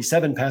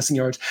 247 passing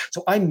yards.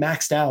 So I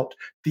maxed out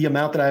the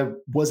amount that I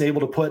was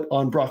able to put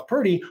on Brock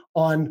Purdy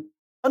on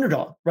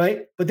Underdog,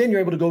 right? But then you're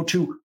able to go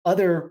to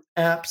other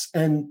apps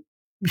and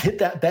hit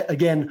that bet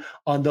again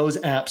on those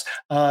apps.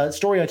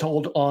 Story I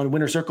told on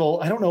Winner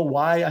Circle. I don't know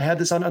why I had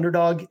this on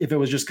Underdog, if it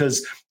was just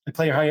because I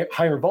play a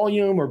higher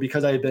volume or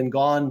because I had been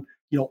gone,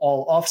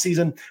 all off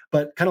season,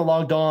 but kind of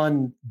logged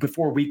on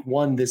before week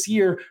 1 this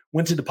year,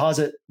 went to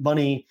deposit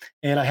money,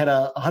 and I had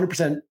a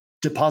 100%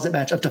 deposit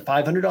match up to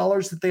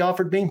 $500 that they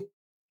offered me.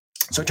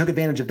 So I took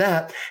advantage of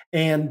that.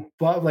 And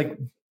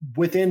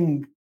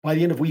by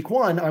the end of week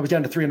 1, I was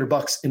down to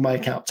 $300 in my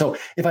account. So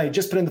if I had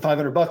just put in the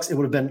 $500, it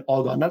would have been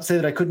all gone. Not to say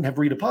that I couldn't have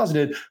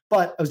redeposited,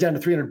 but I was down to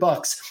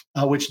 $300,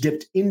 which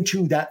dipped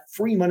into that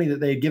free money that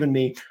they had given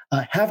me.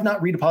 Have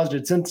not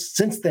redeposited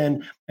since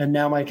then, and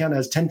now my account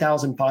has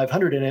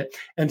 $10,500 in it.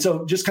 And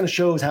so just kind of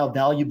shows how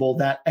valuable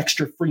that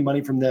extra free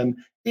money from them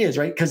is,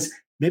 right? Because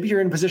maybe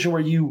you're in a position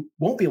where you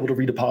won't be able to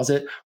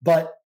redeposit,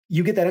 but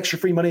you get that extra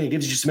free money. It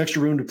gives you some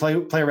extra room to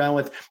play around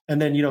with.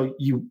 And then,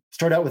 you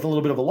start out with a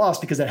little bit of a loss,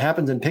 because that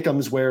happens in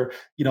pick'ems where,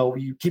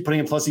 you keep putting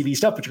in plus EV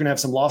stuff, but you're going to have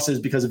some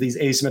losses because of these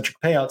asymmetric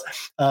payouts.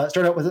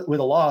 Start out with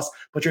a loss,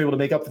 but you're able to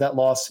make up for that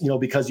loss,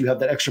 because you have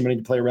that extra money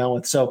to play around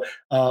with. So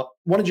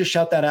want to just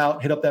shout that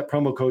out, hit up that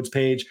promo codes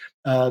page,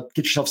 get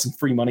yourself some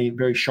free money,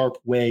 very sharp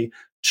way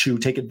to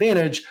take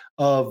advantage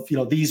of,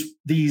 these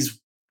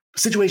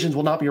situations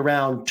will not be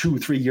around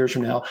 2-3 years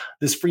from now.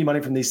 This free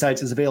money from these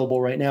sites is available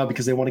right now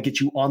because they want to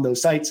get you on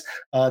those sites.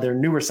 They're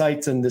newer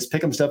sites, and this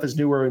pick'em stuff is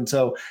newer. And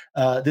so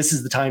this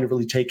is the time to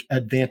really take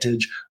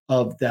advantage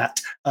of that.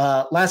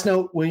 Last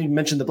note, we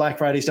mentioned the Black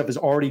Friday stuff is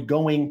already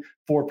going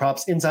for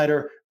Props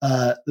Insider.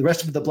 The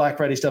rest of the Black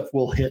Friday stuff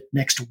will hit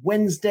next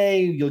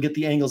Wednesday. You'll get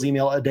the Angles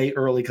email a day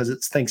early because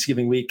it's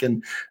Thanksgiving week,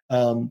 and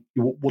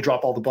we'll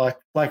drop all the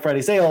Black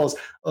Friday sales.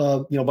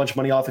 A bunch of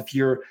money off if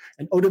you're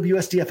an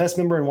OWS DFS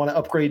member and want to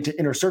upgrade to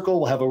Inner Circle.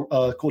 We'll have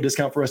a cool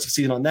discount for rest of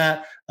season on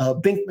that.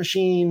 Bink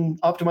Machine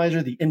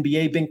Optimizer, the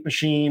NBA Bink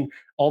Machine,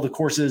 all the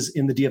courses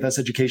in the DFS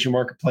education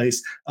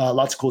marketplace.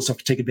 Lots of cool stuff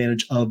to take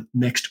advantage of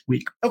next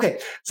week. Okay,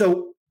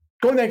 so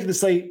going back to the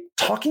slate,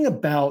 talking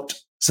about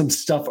some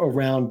stuff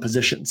around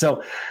position. So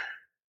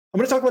I'm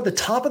going to talk about the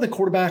top of the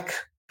quarterback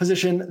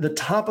position, the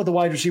top of the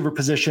wide receiver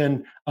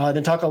position,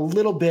 then talk a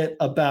little bit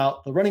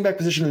about the running back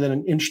position, and then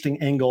an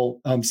interesting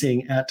angle I'm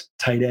seeing at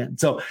tight end.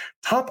 So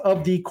top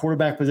of the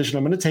quarterback position,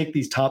 I'm going to take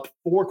these top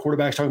 4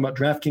 quarterbacks, talking about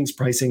DraftKings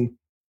pricing: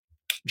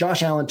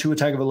 Josh Allen, Tua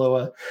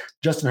Tagovailoa,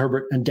 Justin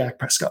Herbert, and Dak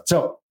Prescott.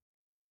 So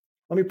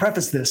let me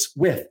preface this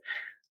with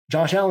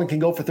Josh Allen can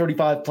go for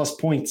 35 plus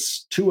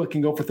points. Tua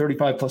can go for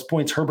 35 plus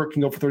points. Herbert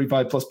can go for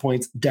 35 plus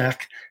points.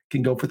 Dak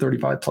can go for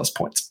 35 plus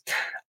points.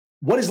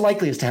 What is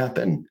likeliest to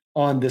happen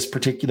on this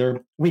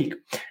particular week?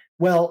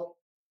 Well,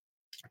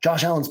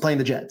 Josh Allen's playing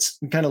the Jets.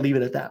 We kind of leave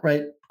it at that,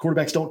 right?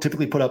 Quarterbacks don't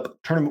typically put up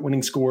tournament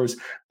winning scores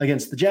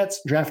against the Jets.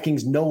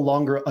 DraftKings no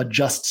longer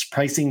adjusts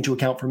pricing to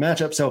account for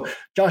matchups. So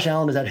Josh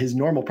Allen is at his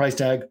normal price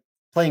tag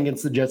playing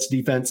against the Jets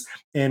defense.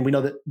 And we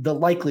know that the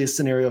likeliest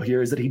scenario here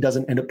is that he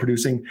doesn't end up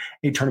producing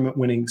a tournament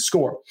winning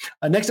score.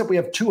 Next up, we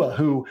have Tua,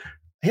 who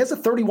he has a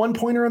 31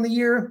 pointer on the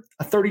year,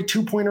 a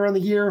 32 pointer on the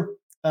year.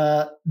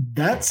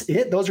 That's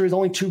it. Those are his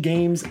only 2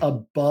 games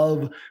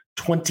above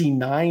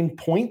 29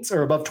 points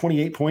or above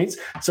 28 points.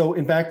 So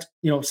in fact,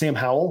 Sam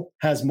Howell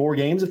has more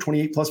games of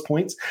 28 plus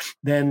points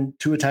than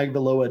Tua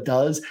Tagovailoa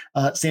does.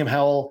 Sam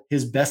Howell,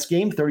 his best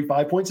game,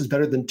 35 points, is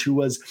better than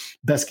Tua's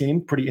best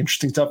game. Pretty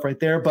interesting stuff right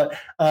there. But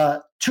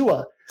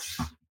Tua,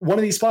 one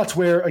of these spots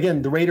where,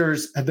 again, the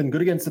Raiders have been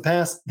good against the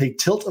pass. They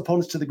tilt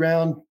opponents to the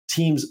ground.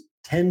 Teams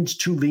tend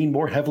to lean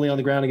more heavily on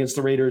the ground against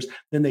the Raiders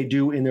than they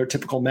do in their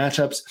typical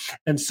matchups.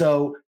 And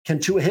so can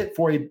Tua hit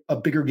for a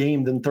bigger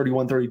game than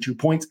 31, 32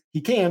 points? He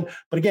can,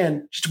 but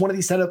again, just one of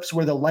these setups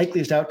where the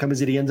likeliest outcome is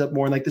that he ends up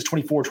more in like this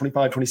 24,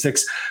 25,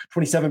 26,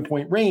 27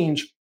 point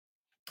range,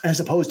 as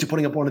opposed to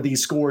putting up one of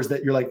these scores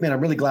that you're like, man,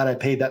 I'm really glad I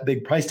paid that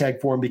big price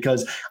tag for him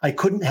because I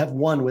couldn't have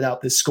won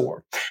without this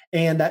score.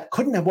 And that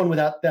couldn't have won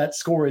without that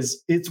score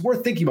it's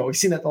worth thinking about. We've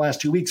seen that the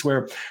last 2 weeks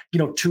where,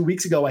 2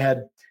 weeks ago I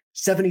had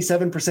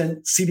 77%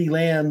 CeeDee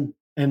Lamb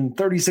and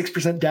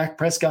 36% Dak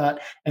Prescott,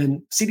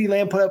 and CeeDee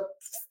Lamb put up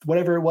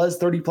whatever it was,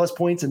 30 plus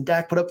points, and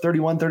Dak put up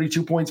 31,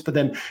 32 points, but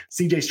then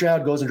CJ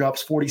Stroud goes and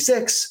drops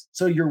 46.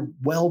 So you're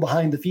well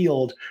behind the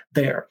field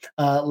there.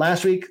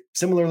 Last week,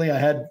 similarly, I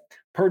had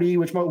Purdy,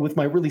 with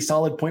my really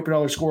solid point per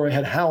dollar score. I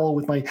had Howell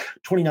with my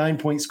 29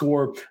 point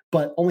score,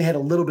 but only had a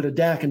little bit of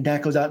Dak, and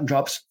Dak goes out and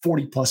drops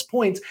 40 plus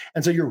points.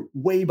 And so you're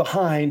way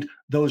behind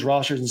those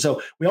rosters. And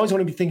so we always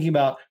want to be thinking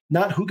about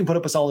not who can put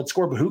up a solid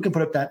score, but who can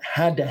put up that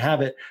had to have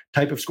it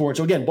type of score. And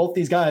so again, both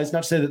these guys,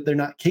 not to say that they're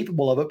not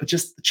capable of it, but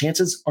just the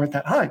chances aren't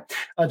that high.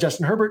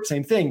 Justin Herbert,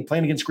 same thing,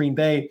 playing against Green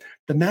Bay.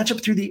 The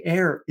matchup through the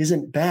air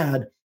isn't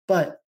bad,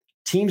 but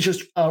teams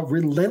just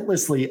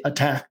relentlessly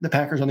attack the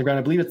Packers on the ground.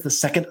 I believe it's the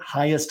second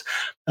highest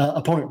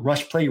opponent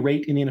rush play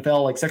rate in the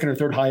NFL, like second or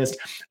third highest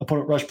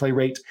opponent rush play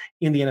rate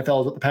in the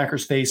NFL is what the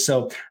Packers face.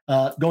 So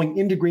going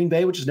into Green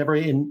Bay, which is never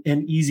an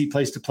easy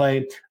place to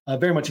play,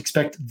 very much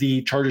expect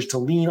the Chargers to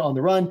lean on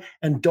the run,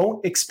 and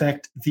don't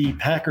expect the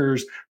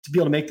Packers to be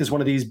able to make this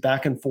one of these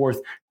back and forth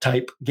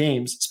type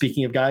games.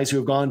 Speaking of guys who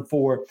have gone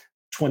for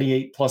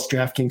 28 plus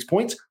DraftKings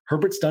points,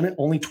 Herbert's done it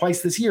only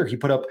twice this year. He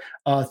put up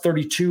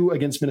 32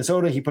 against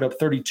Minnesota. He put up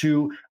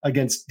 32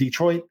 against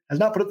Detroit. Has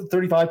not put up the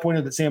 35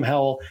 pointer that Sam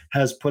Howell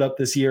has put up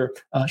this year.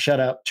 Shout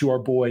out to our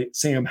boy,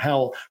 Sam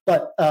Howell.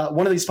 But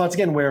one of these spots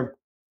again where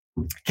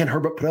can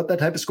Herbert put up that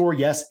type of score?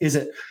 Yes. Is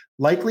it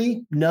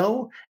likely?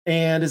 No.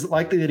 And is it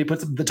likely that he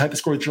puts up the type of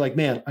score that you're like,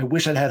 man, I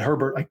wish I'd had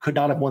Herbert. I could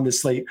not have won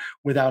this slate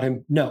without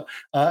him. No.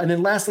 And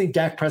then lastly,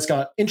 Dak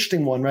Prescott,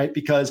 interesting one, right?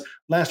 Because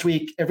last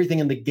week, everything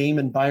in the game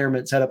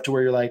environment set up to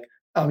where you're like,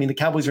 the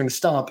Cowboys are going to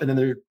stomp and then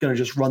they're going to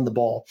just run the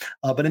ball.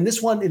 But in this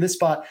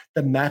spot,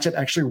 the matchup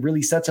actually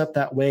really sets up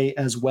that way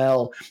as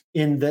well,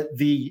 in that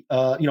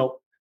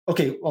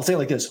okay, I'll say it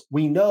like this.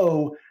 We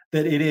know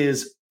that it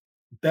is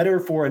better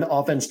for an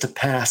offense to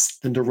pass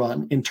than to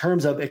run in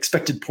terms of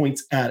expected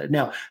points added.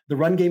 Now, the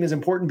run game is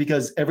important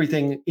because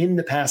everything in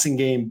the passing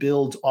game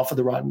builds off of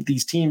the run.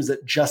 These teams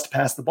that just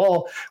pass the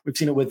ball, we've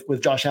seen it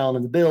with Josh Allen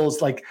and the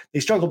Bills, like they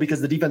struggle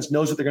because the defense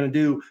knows what they're going to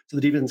do. So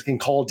the defense can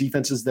call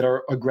defenses that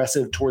are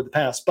aggressive toward the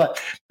pass. But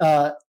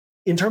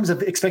in terms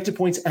of expected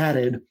points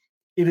added,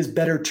 it is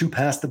better to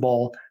pass the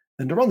ball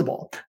than to run the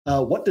ball.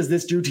 What does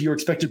this do to your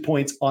expected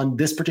points on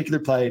this particular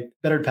play?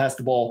 Better to pass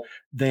the ball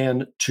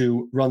than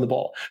to run the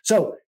ball.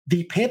 So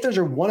the Panthers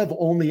are one of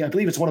only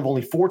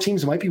 4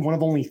 teams. It might be one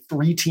of only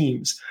 3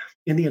 teams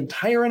in the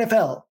entire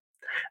NFL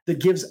that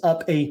gives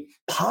up a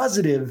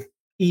positive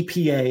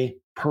EPA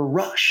per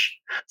rush.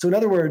 So in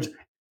other words,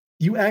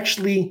 you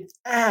actually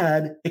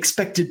add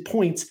expected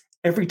points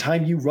every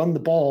time you run the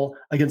ball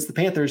against the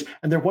Panthers,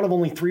 and they're one of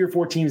only 3 or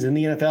 4 teams in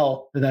the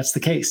NFL that's the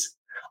case.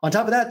 On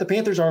top of that, the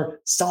Panthers are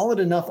solid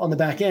enough on the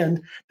back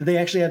end that they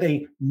actually have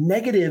a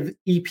negative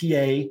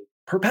EPA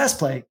per pass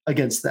play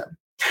against them.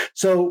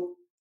 So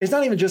it's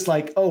not even just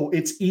like, oh,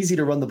 it's easy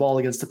to run the ball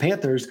against the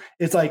Panthers.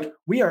 It's like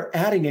we are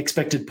adding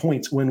expected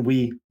points when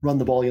we run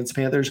the ball against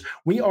the Panthers.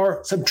 We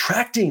are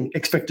subtracting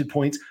expected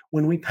points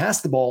when we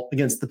pass the ball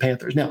against the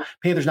Panthers. Now,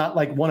 Panthers not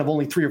like one of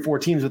only 3 or 4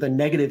 teams with a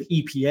negative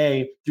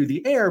EPA through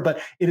the air, but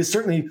it is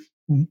certainly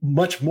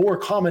much more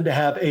common to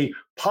have a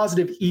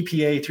positive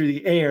EPA through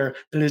the air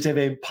than it is to have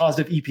a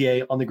positive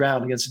EPA on the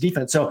ground against the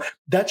defense. So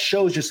that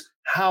shows just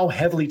how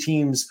heavily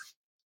teams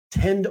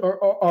tend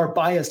or are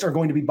biased, are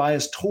going to be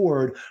biased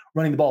toward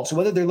running the ball. So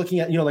whether they're looking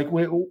at,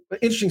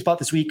 interesting spot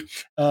this week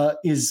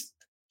is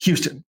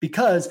Houston,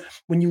 because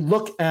when you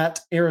look at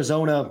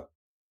Arizona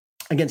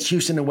against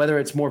Houston and whether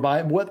it's more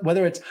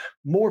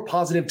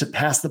positive to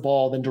pass the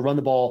ball than to run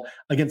the ball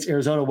against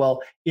Arizona,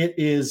 well, it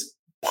is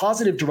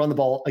positive to run the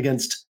ball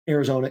against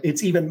Arizona.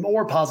 It's even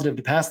more positive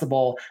to pass the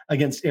ball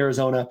against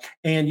Arizona.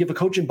 And you have a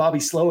coach in Bobby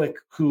Slowick,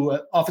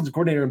 offensive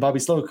coordinator in Bobby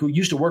Slowick, who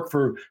used to work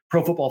for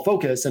Pro Football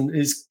Focus and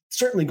is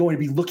certainly going to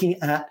be looking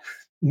at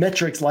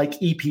metrics like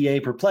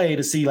EPA per play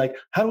to see, like,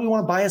 how do we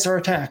want to bias our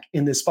attack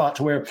in this spot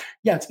to where,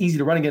 yeah, it's easy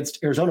to run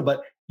against Arizona,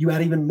 but you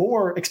add even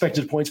more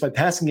expected points by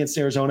passing against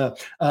Arizona.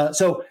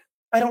 So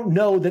I don't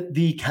know that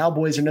the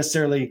Cowboys are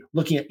necessarily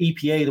looking at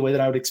EPA the way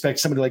that I would expect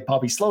somebody like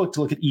Bobby Slowick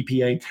to look at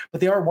EPA,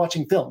 but they are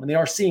watching film and they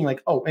are seeing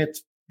like, oh,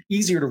 it's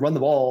easier to run the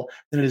ball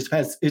than it is to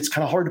pass. It's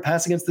kind of hard to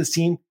pass against this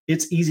team.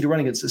 It's easy to run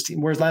against this team.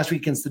 Whereas last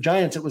week against the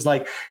Giants, it was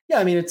like, yeah,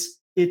 I mean,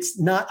 it's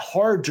not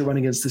hard to run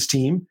against this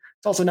team.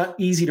 It's also not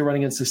easy to run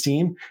against this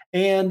team,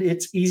 and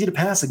it's easy to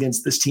pass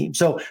against this team.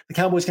 So the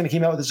Cowboys kind of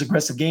came out with this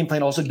aggressive game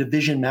plan, also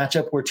division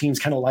matchup where teams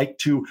kind of like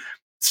to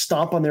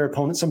stomp on their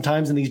opponents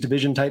sometimes in these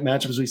division type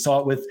matchups. We saw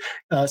it with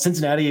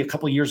Cincinnati a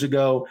couple of years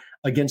ago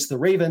against the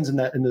Ravens in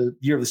the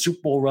year of the Super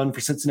Bowl run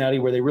for Cincinnati,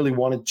 where they really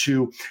wanted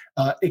to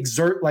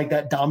exert like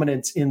that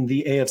dominance in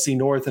the AFC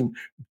North. And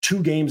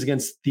 2 games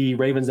against the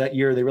Ravens that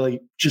year, they really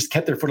just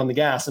kept their foot on the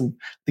gas. And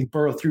I think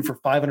Burrow threw for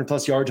 500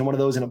 plus yards in one of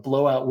those in a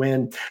blowout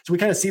win. So we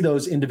kind of see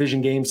those in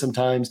division games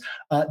sometimes.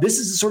 This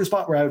is the sort of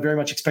spot where I would very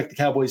much expect the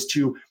Cowboys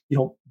to,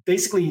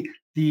 basically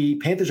the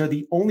Panthers are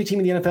the only team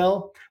in the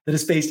NFL that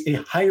has faced a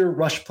higher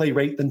rush play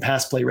rate than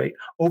pass play rate.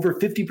 Over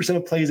 50%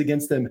 of plays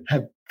against them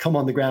have come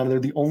on the ground. They're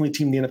the only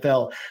team in the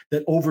NFL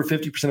that over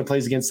 50% of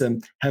plays against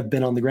them have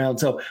been on the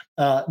ground. So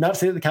not to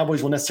say that the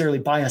Cowboys will necessarily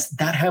bias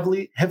that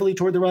heavily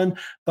toward the run,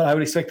 but I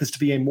would expect this to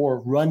be a more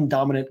run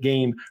dominant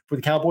game for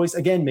the Cowboys.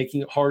 Again,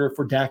 making it harder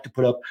for Dak to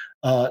put up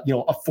a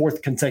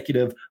 4th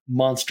consecutive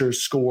monster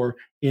score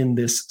in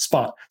this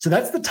spot. So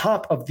that's the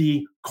top of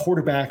the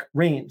quarterback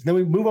range. Then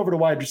we move over to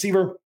wide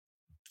receiver.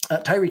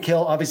 Tyreek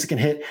Hill obviously can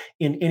hit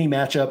in any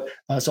matchup,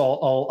 so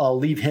I'll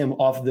leave him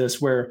off of this.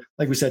 Where,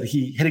 like we said,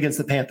 he hit against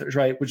the Panthers,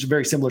 right, which is a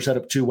very similar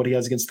setup to what he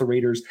has against the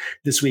Raiders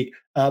this week.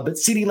 But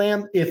CeeDee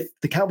Lamb, if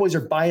the Cowboys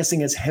are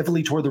biasing as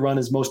heavily toward the run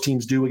as most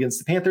teams do against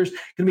the Panthers, it's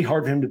going to be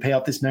hard for him to pay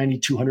off this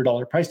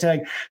 $9,200 price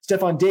tag.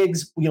 Stephon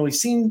Diggs, we've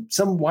seen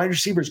some wide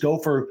receivers go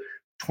for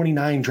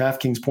 29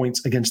 DraftKings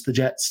points against the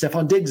Jets.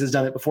 Stephon Diggs has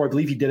done it before. I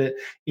believe he did it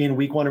in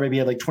week 1, or maybe he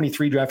had like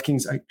 23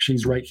 DraftKings. Actually,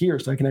 he's right here,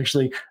 so I can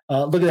actually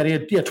look at that.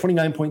 He had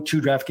 29.2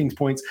 DraftKings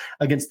points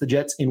against the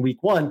Jets in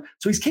week 1.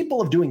 So he's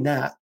capable of doing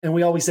that. And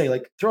we always say,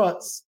 like, throw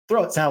out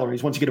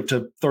salaries once you get up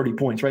to 30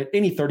 points, right?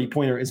 Any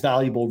 30-pointer is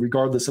valuable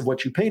regardless of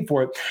what you paid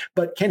for it.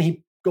 But can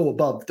he go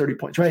above 30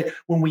 points, right?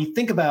 When we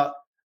think about,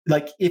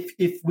 like,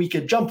 if we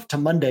could jump to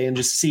Monday and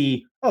just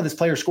see, oh, this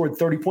player scored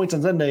 30 points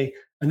on Sunday,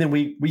 and then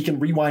we can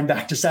rewind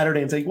back to Saturday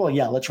and say, well,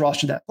 yeah, let's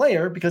roster that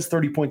player because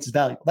 30 points is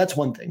valuable. That's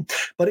one thing.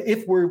 But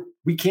if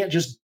we can't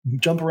just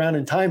jump around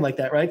in time like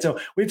that, right? So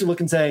we have to look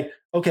and say,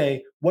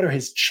 okay, what are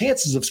his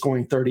chances of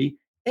scoring 30?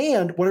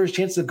 And what are his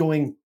chances of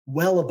going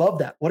well above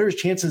that? What are his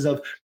chances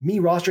of me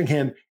rostering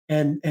him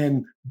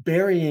and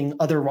burying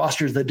other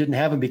rosters that didn't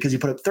have him because he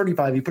put up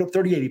 35, he put up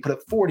 38, he put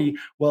up 40?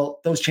 Well,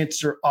 those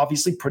chances are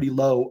obviously pretty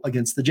low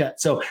against the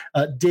Jets. So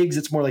Diggs,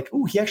 it's more like,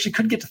 ooh, he actually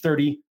could get to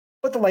 30,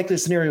 but the likely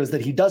scenario is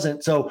that he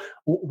doesn't. So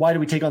why do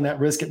we take on that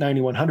risk at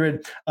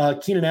 9,100?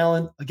 Keenan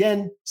Allen,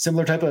 again,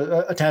 similar type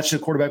of attached to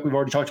the quarterback we've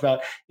already talked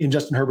about in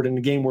Justin Herbert, in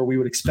a game where we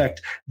would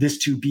expect this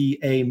to be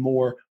a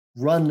more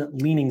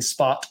run-leaning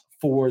spot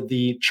for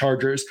the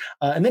Chargers.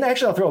 And then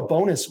actually I'll throw a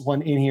bonus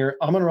one in here.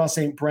 Amon-Ra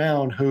St.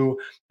 Brown, who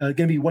going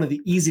to be one of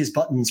the easiest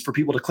buttons for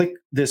people to click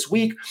this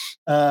week.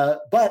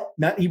 But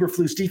Matt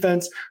Eberflus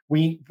defense,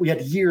 we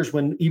had years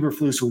when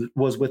Eberflus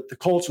was with the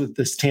Colts with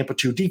this Tampa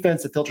 2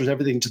 defense that filters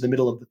everything to the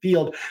middle of the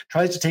field,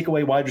 tries to take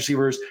away wide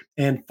receivers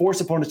and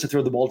force opponents to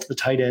throw the ball to the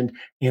tight end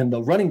and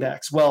the running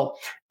backs. Well,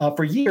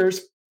 for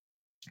years,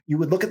 you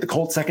would look at the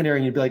Colts secondary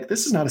and you'd be like,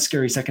 this is not a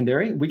scary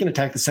secondary. We can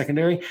attack the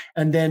secondary.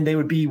 And then they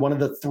would be one of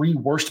the 3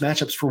 worst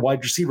matchups for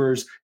wide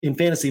receivers in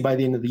fantasy by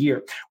the end of the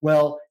year.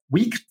 Well,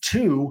 week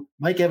 2,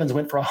 Mike Evans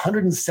went for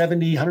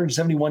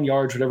 171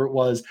 yards, whatever it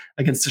was,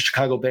 against the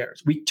Chicago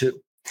Bears, week 2.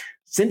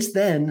 Since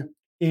then,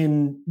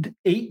 in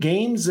 8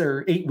 games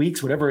or 8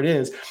 weeks, whatever it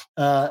is,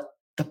 the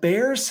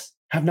Bears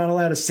have not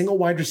allowed a single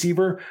wide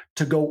receiver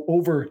to go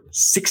over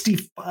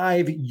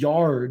 65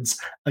 yards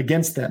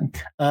against them.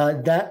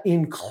 That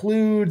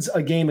includes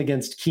a game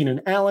against Keenan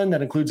Allen.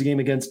 That includes a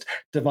game against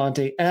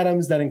Devontae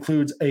Adams. That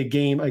includes a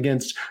game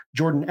against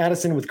Jordan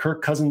Addison with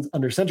Kirk Cousins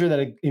under center.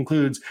 That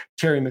includes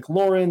Terry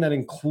McLaurin. That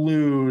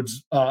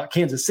includes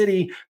Kansas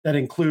City. That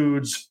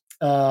includes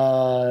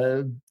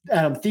Adam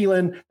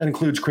Thielen. That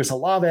includes Chris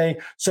Olave.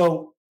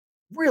 So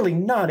really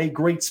not a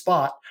great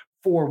spot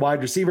for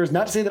wide receivers.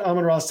 Not to say that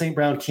Amon-Ra St.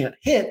 Brown can't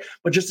hit,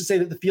 but just to say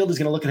that the field is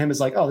going to look at him as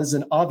like, oh, this is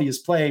an obvious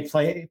play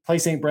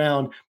St.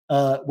 Brown.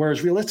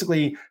 Whereas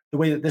realistically, the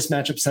way that this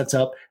matchup sets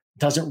up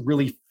doesn't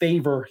really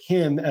favor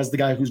him as the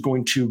guy who's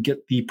going to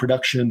get the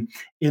production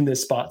in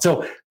this spot.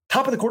 So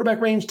top of the quarterback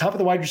range, top of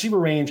the wide receiver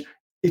range,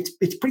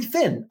 it's pretty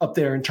thin up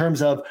there in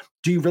terms of,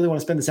 do you really want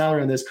to spend the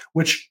salary on this?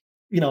 Which,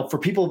 for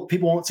people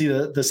won't see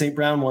the St.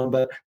 Brown one,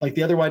 but like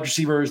the other wide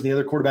receivers and the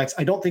other quarterbacks,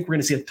 I don't think we're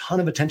going to see a ton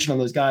of attention on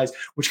those guys,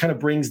 which kind of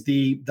brings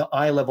the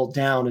eye level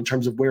down in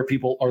terms of where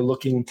people are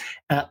looking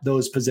at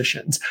those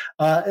positions.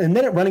 And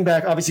then at running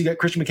back, obviously you got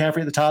Christian McCaffrey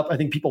at the top. I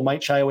think people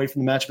might shy away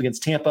from the matchup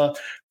against Tampa.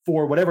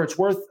 For whatever it's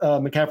worth,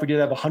 McCaffrey did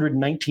have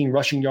 119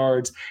 rushing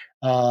yards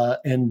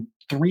and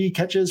 3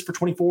 catches for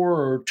 24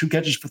 or 2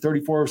 catches for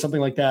 34 or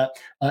something like that,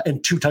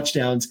 and 2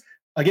 touchdowns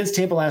against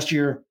Tampa last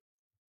year,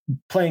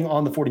 playing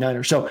on the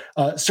 49ers. So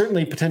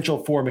certainly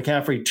potential for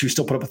McCaffrey to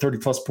still put up a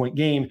 30-plus point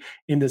game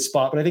in this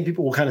spot. But I think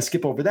people will kind of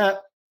skip over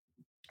that.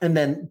 And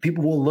then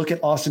people will look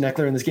at Austin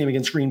Eckler in this game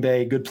against Green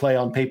Bay. Good play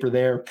on paper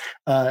there.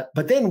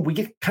 But then we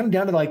get kind of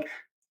down to like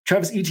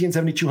Travis Etienne,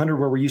 7,200,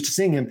 where we're used to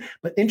seeing him.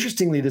 But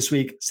interestingly, this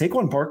week,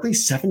 Saquon Barkley,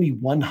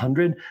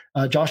 7,100.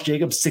 Josh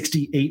Jacobs,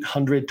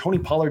 6,800. Tony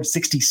Pollard,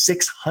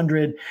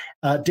 6,600.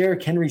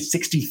 Derrick Henry,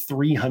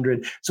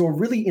 6,300. So a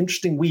really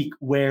interesting week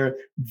where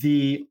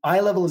the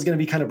eye level is going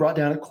to be kind of brought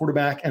down at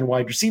quarterback and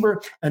wide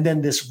receiver. And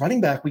then this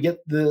running back, we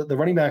get the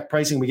running back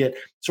pricing. We get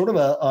sort of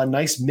a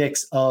nice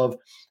mix of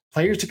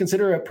players to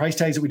consider at price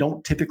tags that we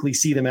don't typically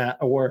see them at,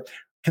 or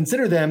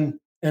consider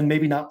them and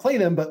maybe not play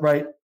them, but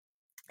right,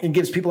 and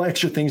gives people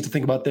extra things to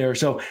think about there.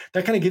 So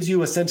that kind of gives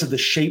you a sense of the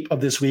shape of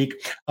this week.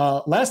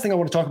 Last thing I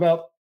want to talk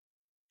about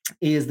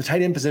is the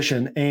tight end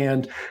position.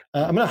 And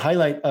I'm going to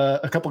highlight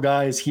a couple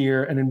guys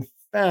here. And in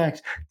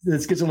fact,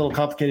 this gets a little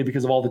complicated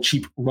because of all the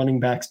cheap running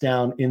backs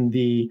down in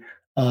the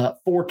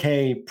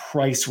 4K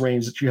price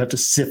range that you have to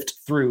sift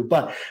through.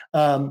 But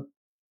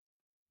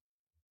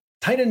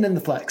tight end in the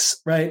flex,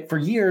 right? For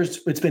years,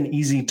 it's been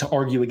easy to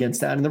argue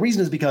against that. And the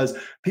reason is because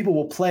people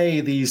will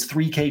play these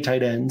 3K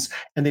tight ends,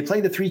 and they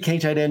play the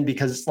 3K tight end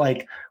because it's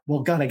like,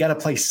 well, God, I got to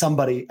play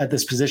somebody at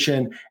this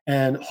position.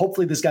 And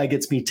hopefully this guy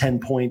gets me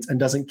 10 points and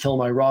doesn't kill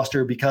my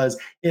roster, because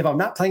if I'm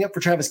not playing up for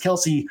Travis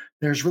Kelce,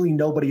 there's really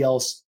nobody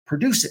else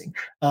producing.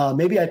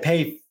 Maybe I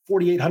pay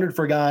 $4,800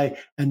 for a guy,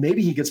 and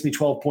maybe he gets me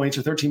 12 points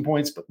or 13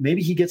 points, but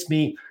maybe he gets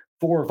me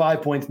 4 or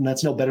 5 points, and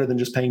that's no better than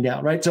just paying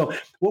down, right? So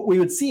what we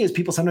would see is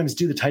people sometimes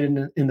do the tight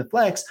end in the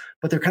flex,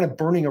 but they're kind of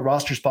burning a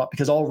roster spot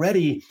because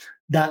already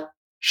that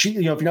if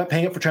you're not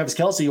paying up for Travis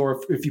Kelce,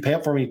 or if you pay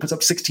up for him, he puts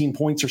up 16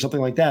 points or something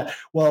like that.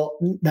 Well,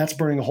 that's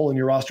burning a hole in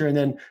your roster. And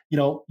then,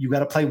 you got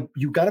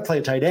to play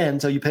a tight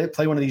end. So you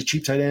play one of these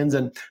cheap tight ends,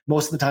 and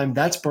most of the time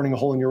that's burning a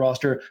hole in your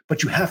roster,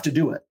 but you have to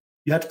do it.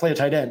 You have to play a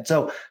tight end.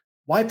 So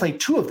why play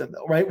 2 of them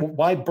though, right?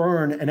 Why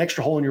burn an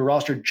extra hole in your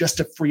roster just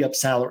to free up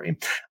salary?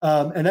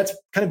 And that's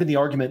kind of been the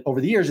argument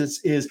over the years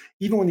is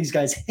even when these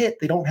guys hit,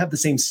 they don't have the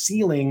same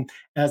ceiling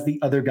as the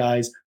other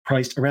guys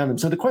priced around them.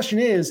 So the question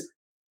is,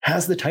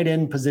 has the tight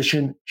end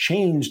position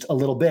changed a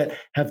little bit?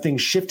 Have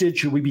things shifted?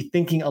 Should we be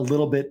thinking a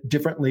little bit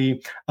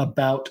differently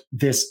about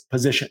this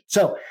position?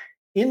 So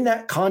in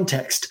that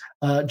context,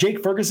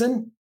 Jake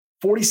Ferguson,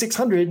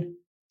 4,600,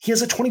 he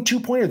has a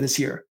 22-pointer this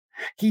year.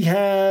 He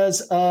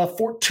has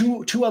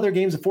two other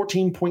games of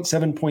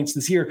 14.7 points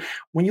this year.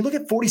 When you look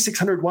at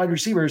 4,600 wide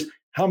receivers,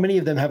 how many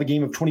of them have a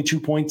game of 22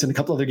 points and a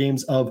couple other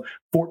games of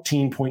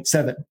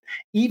 14.7?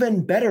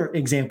 Even better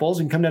examples,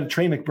 we can come down to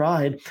Trey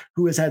McBride,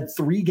 who has had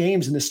 3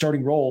 games in this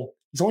starting role.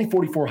 He's only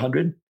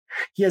 4,400.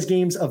 He has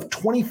games of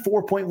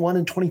 24.1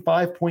 and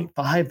 25.5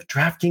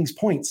 DraftKings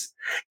points.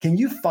 Can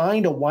you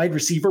find a wide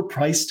receiver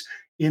priced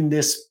in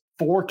this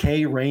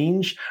 4K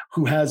range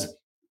who has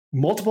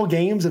multiple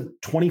games of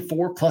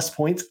 24 plus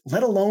points,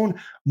 let alone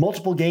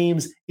multiple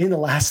games in the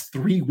last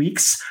 3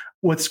 weeks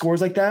with scores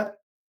like that?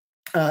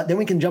 Then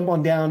we can jump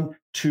on down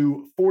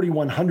to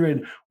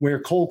 4,100,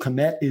 where Cole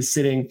Kmet is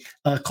sitting.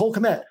 Cole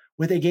Kmet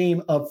with a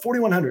game of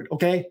 4,100.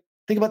 Okay.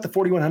 Think about the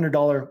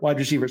 $4,100 wide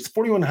receivers.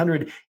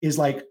 4,100 is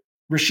like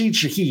Rashid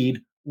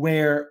Shaheed,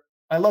 where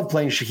I love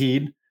playing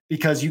Shaheed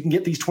because you can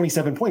get these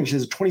 27 pointers. He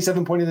has a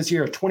 27-pointer this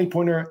year, a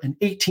 20-pointer, an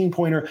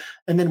 18-pointer.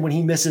 And then when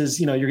he misses,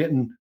 you're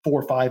getting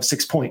 4, 5,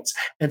 6 points.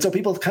 And so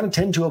people kind of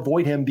tend to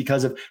avoid him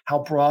because of how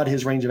broad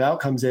his range of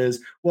outcomes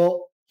is.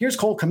 Well, here's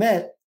Cole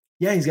Kmet.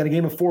 Yeah, he's got a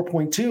game of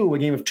 4.2, a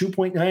game of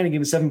 2.9, a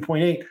game of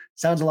 7.8.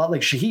 Sounds a lot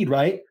like Shaheed,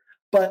 right?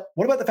 But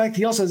what about the fact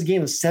he also has a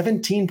game of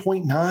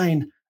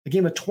 17.9, a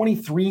game of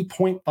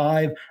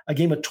 23.5, a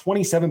game of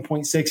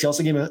 27.6. He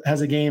also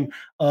has a game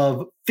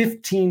of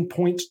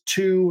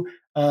 15.2,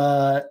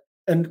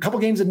 and a couple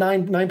games of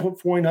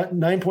 9.4,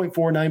 9.4,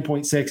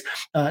 9.6.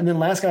 And then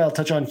last guy I'll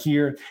touch on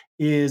here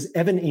is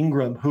Evan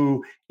Ingram,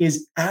 who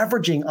is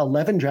averaging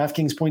 11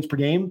 DraftKings points per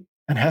game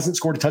and hasn't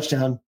scored a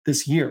touchdown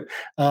this year.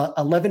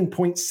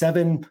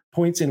 11.7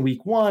 points in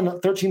week 1,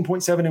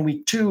 13.7 in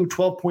week 2,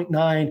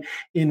 12.9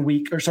 in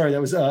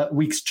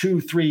weeks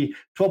 2, 3,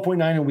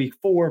 12.9 in week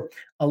 4,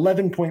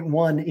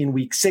 11.1 in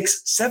week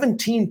 6,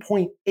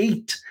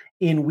 17.8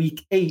 in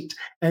week 8.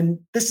 And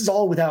this is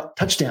all without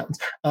touchdowns.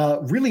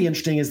 Really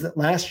interesting is that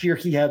last year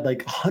he had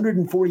like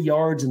 140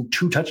 yards and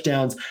 2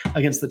 touchdowns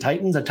against the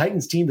Titans, a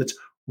Titans team that's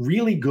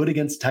really good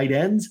against tight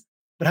ends.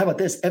 But how about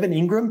this? Evan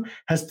Ingram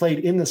has played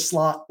in the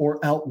slot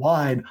or out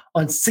wide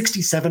on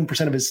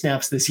 67% of his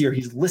snaps this year.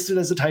 He's listed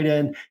as a tight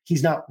end.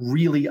 He's not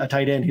really a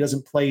tight end. He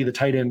doesn't play the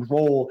tight end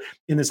role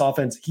in this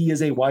offense. He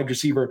is a wide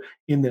receiver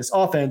in this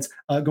offense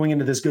going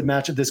into this good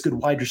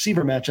wide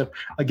receiver matchup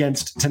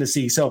against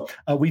Tennessee. So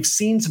we've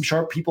seen some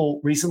sharp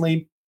people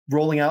recently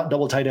rolling out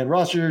double tight end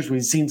rosters.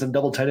 We've seen some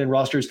double tight end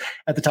rosters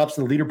at the tops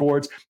of the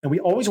leaderboards. And we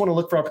always want to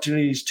look for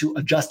opportunities to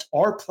adjust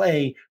our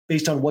play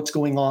based on what's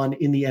going on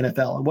in the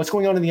NFL. And what's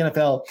going on in the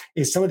NFL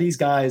is some of these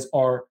guys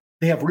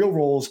they have real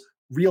roles,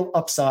 real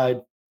upside,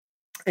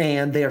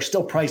 and they are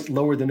still priced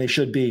lower than they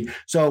should be.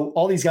 So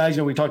all these guys,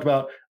 we talked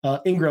about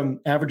Ingram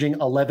averaging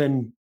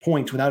 11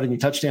 points without any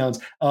touchdowns,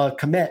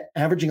 Kmet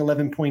averaging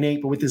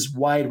 11.8, but with this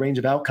wide range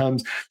of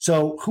outcomes.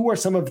 So who are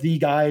some of the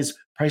guys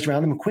priced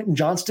around them? Quentin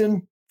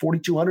Johnston,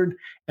 4,200,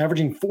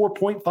 averaging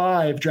 4.5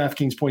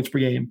 DraftKings points per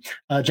game.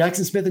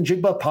 Jackson Smith and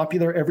Jigba,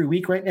 popular every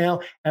week right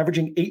now,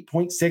 averaging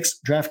 8.6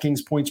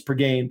 DraftKings points per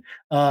game.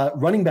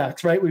 Running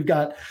backs, right? We've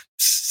got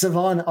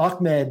Savon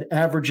Ahmed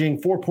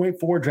averaging 4.4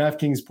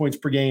 DraftKings points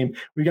per game.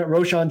 We've got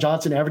Roshan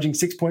Johnson averaging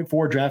 6.4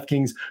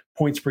 DraftKings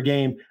points per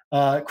game.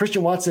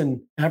 Christian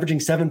Watson averaging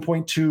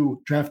 7.2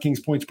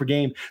 DraftKings points per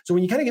game. So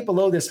when you kind of get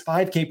below this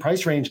 5K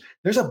price range,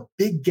 there's a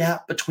big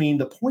gap between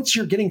the points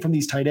you're getting from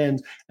these tight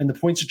ends and the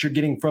points that you're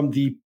getting from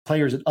the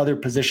players at other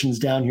positions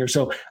down here.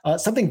 So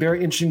something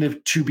very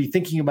interesting to be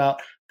thinking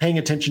about, paying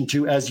attention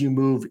to as you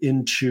move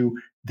into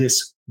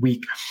this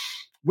week.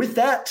 With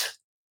that,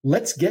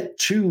 let's get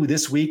to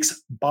this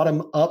week's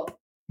bottom up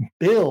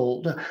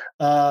build.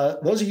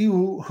 Those of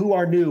you who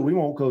are new, we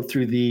won't go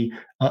through the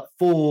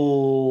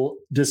full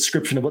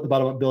description of what the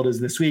bottom up build is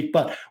this week,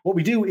 but what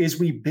we do is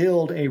we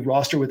build a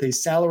roster with a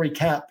salary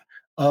cap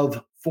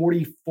of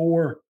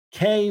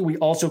 44K. We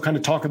also kind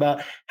of talk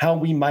about how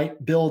we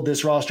might build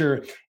this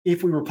roster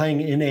if we were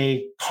playing in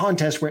a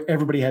contest where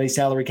everybody had a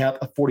salary cap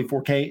of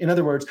 44K. In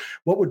other words,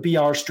 what would be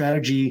our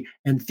strategy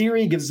and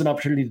theory? Gives us an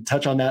opportunity to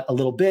touch on that a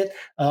little bit.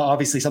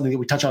 Obviously, something that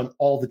we touch on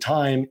all the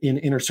time in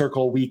Inner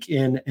Circle, week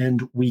in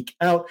and week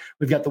out.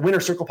 We've got the Winner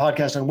Circle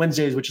podcast on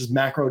Wednesdays, which is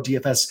macro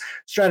DFS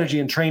strategy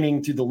and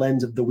training through the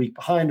lens of the week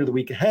behind or the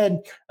week ahead.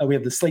 We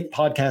have the Slate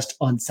podcast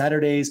on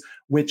Saturdays,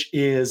 which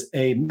is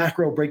a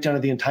macro breakdown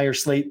of the entire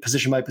slate,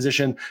 position by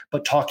position,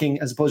 but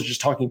talking, as opposed to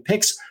just talking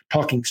picks,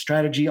 talking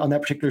strategy on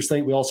that particular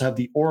slate. We also have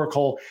the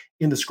Oracle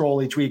in the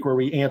scroll each week where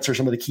we answer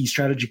some of the key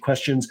strategy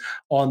questions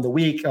on the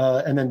week.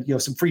 And then,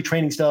 some free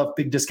training stuff,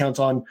 big discounts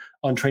on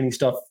training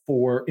stuff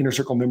for Inner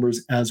Circle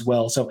members as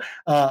well. So,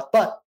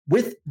 but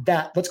with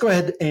that, let's go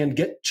ahead and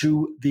get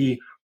to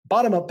the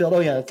bottom up build. Oh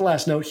yeah, that's the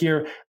last note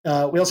here.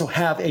 We also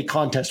have a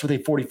contest with a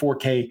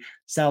 44K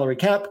salary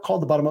cap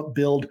called the bottom up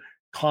build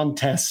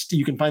contest.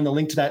 You can find the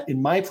link to that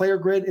in my player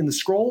grid in the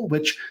scroll,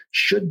 which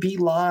should be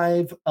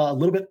live a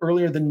little bit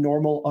earlier than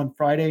normal on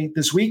Friday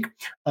this week,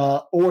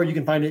 or you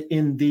can find it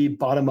in the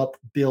bottom up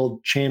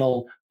build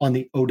channel on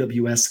the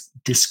OWS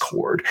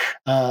Discord.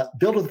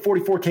 Build with a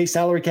 44K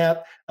salary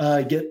cap.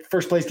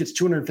 First place gets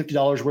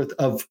 $250 worth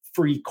of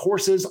free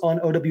courses on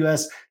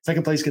OWS.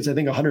 Second place gets, I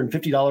think,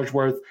 $150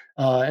 worth,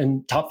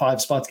 and top 5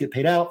 spots get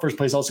paid out. First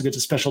place also gets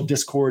a special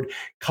Discord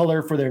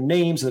color for their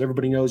name so that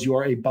everybody knows you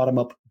are a bottom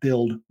up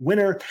build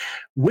winner.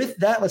 With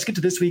that, let's get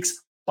to this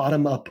week's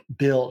bottom up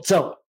build.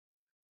 So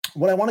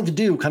what I wanted to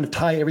do, kind of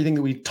tie everything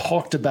that we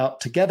talked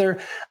about together.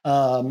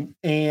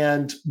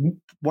 And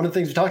one of the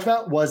things we talked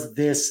about was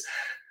this.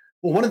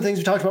 Well, one of the things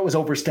we talked about was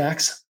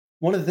overstacks.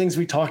 One of the things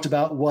we talked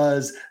about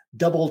was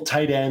double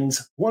tight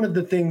ends. One of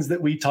the things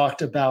that we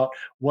talked about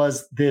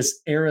was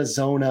this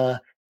Arizona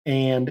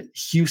and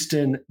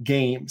Houston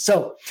game.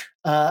 So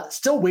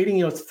still waiting,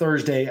 it's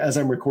Thursday as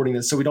I'm recording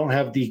this, so we don't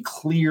have the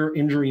clear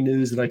injury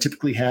news that I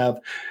typically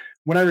have.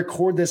 When I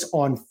record this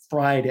on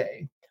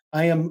Friday,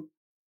 I am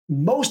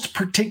most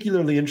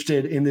particularly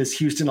interested in this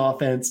Houston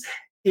offense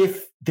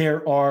if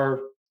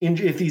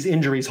these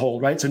injuries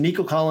hold, right? So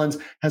Nico Collins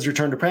has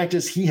returned to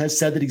practice. He has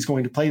said that he's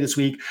going to play this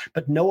week,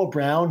 but Noah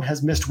Brown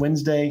has missed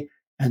Wednesday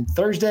and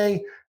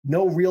Thursday.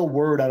 no real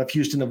word out of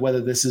Houston of whether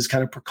this is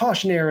kind of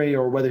precautionary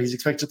or whether he's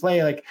expected to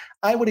play. Like,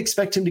 I would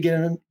expect him to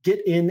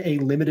get in a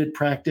limited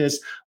practice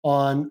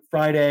on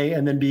Friday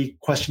and then be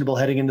questionable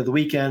heading into the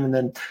weekend. And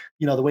then,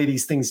 the way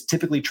these things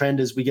typically trend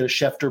is we get a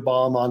Schefter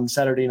bomb on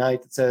Saturday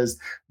night that says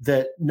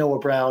that Noah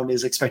Brown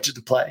is expected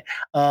to play.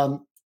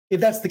 If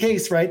that's the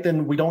case, right,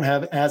 then we don't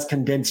have as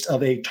condensed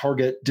of a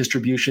target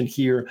distribution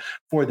here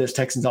for this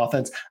Texans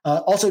offense.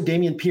 Also,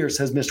 Dameon Pierce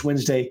has missed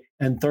Wednesday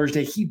and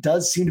Thursday. He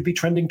does seem to be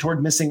trending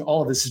toward missing.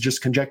 All of this is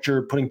just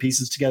conjecture, putting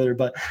pieces together.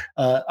 But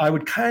I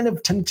would kind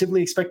of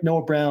tentatively expect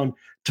Noah Brown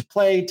to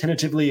play,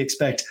 tentatively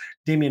expect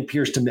Dameon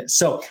Pierce to miss.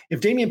 So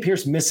if Dameon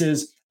Pierce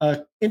misses,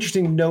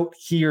 interesting note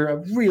here,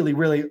 I really,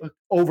 really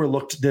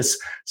overlooked this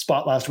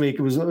spot last week.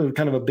 It was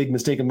kind of a big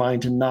mistake of mine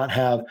to not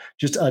have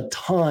just a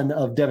ton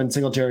of Devin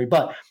Singletary.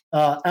 But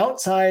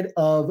outside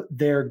of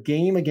their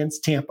game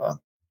against Tampa,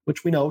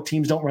 which we know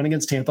teams don't run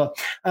against Tampa,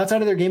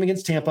 outside of their game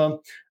against Tampa,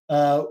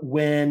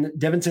 when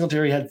Devin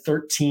Singletary had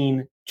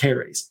 13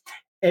 carries,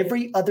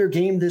 every other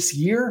game this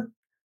year,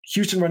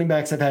 Houston running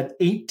backs have had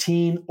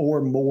 18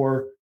 or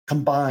more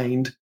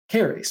combined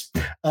carries.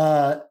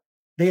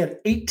 They had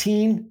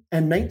 18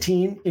 and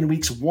 19 in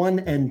weeks 1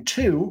 and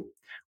 2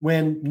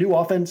 when new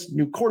offense,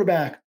 new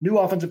quarterback, new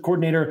offensive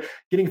coordinator,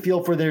 getting a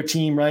feel for their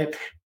team, right?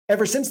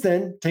 Ever since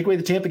then, take away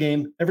the Tampa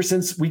game, ever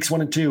since weeks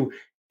 1 and 2,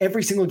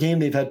 every single game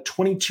they've had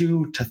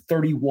 22 to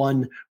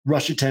 31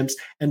 rush attempts,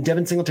 and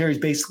Devin Singletary is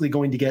basically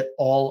going to get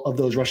all of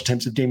those rush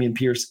attempts if Dameon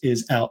Pierce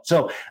is out.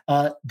 So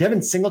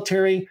Devin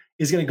Singletary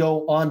is going to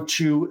go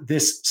onto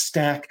this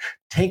stack.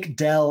 Tank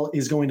Dell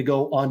is going to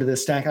go onto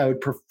this stack. I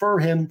would prefer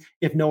him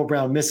if Noah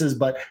Brown misses,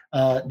 but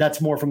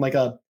that's more from like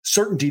a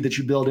certainty that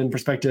you build in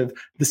perspective.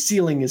 The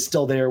ceiling is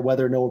still there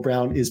whether Noah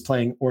Brown is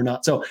playing or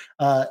not. So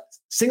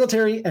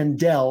Singletary and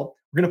Dell,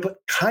 we're going to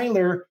put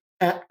Kyler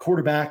at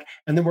quarterback,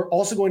 and then we're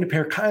also going to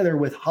pair Kyler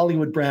with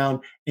Hollywood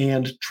Brown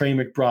and Trey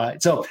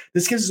McBride. So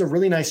this gives us a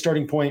really nice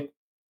starting point.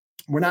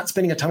 We're not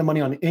spending a ton of money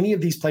on any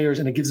of these players,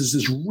 and it gives us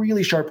this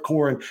really sharp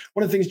core. And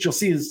one of the things that you'll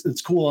see is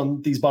it's cool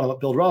on these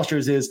bottom-up build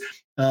rosters is,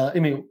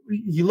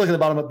 you look at the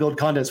bottom-up build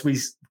contests, we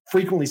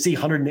frequently see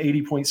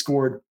 180 points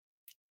scored,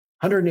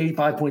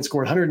 185 points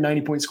scored,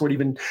 190 points scored,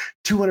 even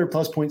 200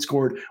 plus points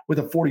scored with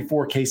a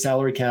 44K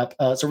salary cap.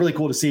 So really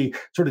cool to see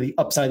sort of the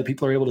upside that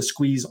people are able to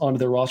squeeze onto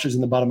their rosters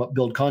in the bottom-up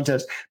build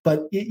contest.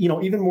 But,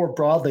 even more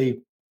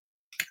broadly,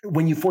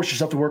 when you force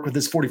yourself to work with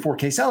this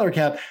 44K salary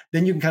cap,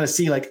 then you can kind of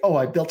see like, oh,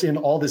 I built in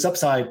all this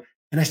upside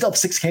and I still have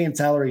 6K in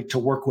salary to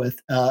work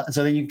with. And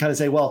so then you can kind of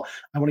say, well,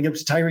 I want to get up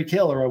to Tyreek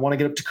Hill, or I want to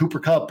get up to Cooper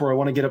Kupp, or I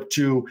want to get up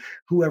to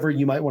whoever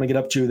you might want to get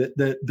up to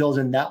that builds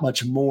in that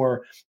much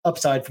more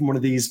upside from one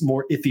of these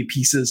more iffy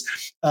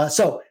pieces.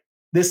 So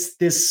this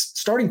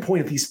starting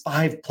point of these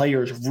 5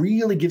 players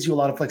really gives you a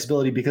lot of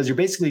flexibility because you're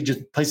basically just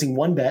placing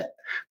one bet.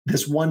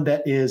 This one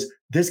bet is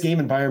this game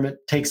environment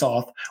takes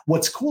off.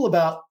 What's cool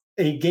about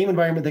a game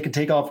environment that can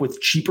take off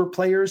with cheaper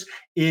players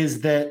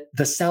is that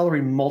the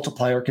salary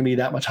multiplier can be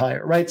that much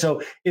higher, right?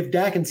 So if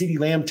Dak and CeeDee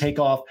Lamb take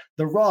off,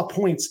 the raw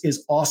points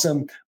is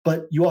awesome,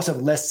 but you also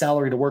have less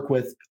salary to work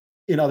with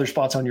in other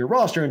spots on your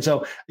roster. And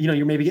so,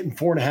 you're maybe getting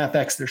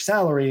 4.5x their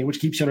salary, which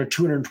keeps you on a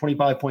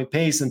 225 point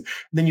pace. And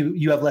then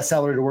you have less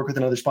salary to work with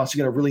in other spots. You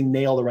got to really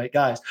nail the right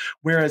guys.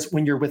 Whereas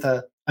when you're with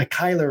a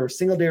Kyler,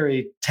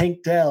 Singletary,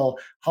 Tank Dell,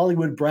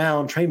 Hollywood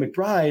Brown, Trey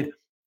McBride,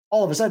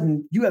 all of a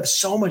sudden you have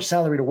so much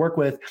salary to work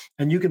with,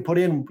 and you can put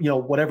in,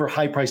 whatever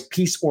high priced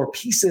piece or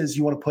pieces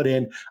you want to put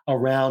in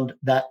around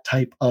that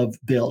type of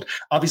build.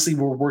 Obviously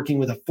we're working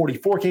with a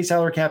 44K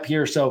salary cap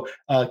here, so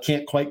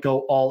can't quite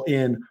go all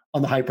in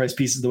on the high price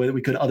pieces the way that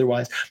we could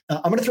otherwise.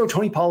 I'm going to throw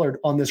Tony Pollard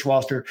on this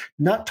roster,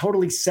 not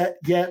totally set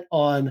yet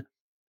on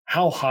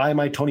how high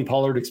my Tony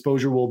Pollard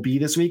exposure will be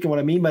this week. And what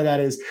I mean by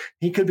that is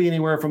he could be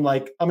anywhere from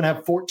like, I'm going to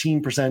have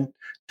 14%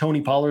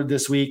 Tony Pollard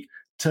this week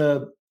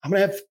to I'm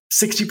going to have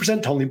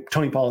 60%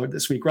 Tony Pollard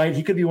this week, right?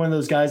 He could be one of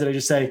those guys that I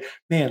just say,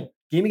 man,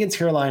 game against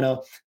Carolina,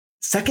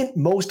 second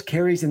most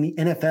carries in the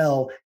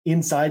NFL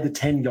inside the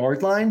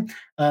 10-yard line.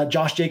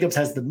 Josh Jacobs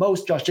has the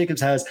most. Josh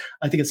Jacobs has,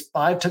 I think it's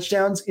 5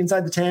 touchdowns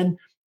inside the 10.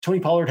 Tony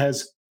Pollard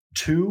has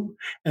 2,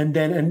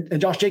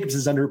 and Josh Jacobs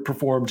has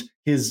underperformed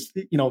his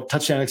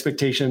touchdown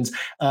expectations.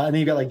 And then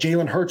you've got like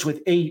Jalen Hurts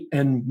with 8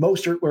 and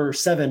Mostert or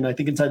 7, I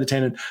think inside the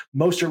 10, and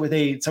Mostert with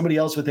 8, somebody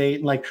else with 8,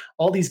 and like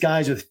all these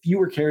guys with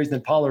fewer carries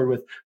than Pollard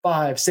with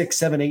 5, 6,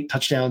 7, 8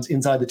 touchdowns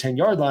inside the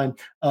 10-yard line.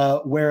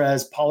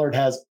 Whereas Pollard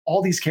has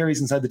all these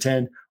carries inside the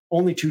 10,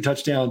 only 2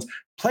 touchdowns,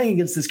 playing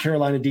against this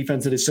Carolina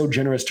defense that is so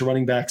generous to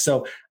running back.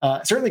 So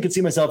certainly could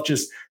see myself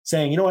just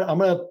saying, you know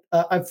what,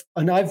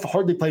 I've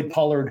hardly played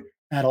Pollard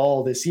at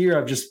all this year.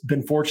 I've just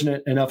been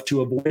fortunate enough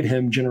to avoid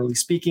him, generally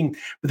speaking.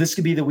 But this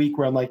could be the week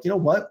where I'm like, you know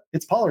what?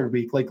 It's Pollard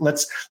week. Like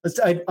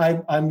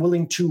I'm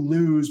willing to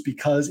lose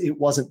because it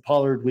wasn't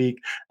Pollard week.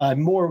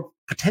 I'm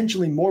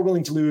potentially more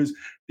willing to lose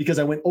because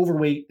I went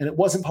overweight and it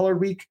wasn't Pollard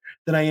week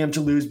than I am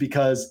to lose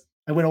because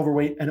I went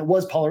overweight and it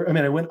was Pollard.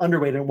 I went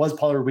underweight and it was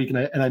Pollard week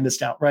and I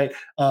missed out, right?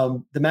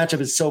 The matchup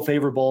is so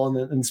favorable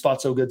and the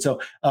spot's so good.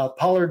 So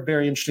Pollard,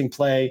 very interesting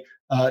play.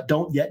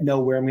 Don't yet know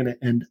where I'm going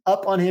to end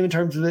up on him in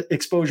terms of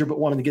exposure, but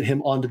wanted to get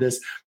him onto this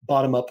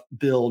bottom-up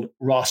build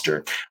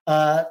roster.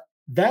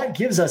 That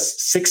gives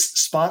us 6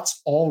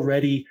 spots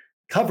already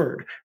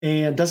covered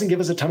and doesn't give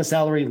us a ton of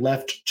salary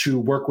left to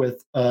work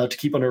with to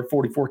keep under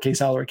 44K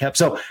salary cap.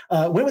 So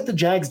went with the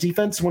Jags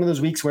defense, one of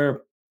those weeks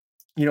where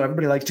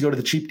everybody likes to go to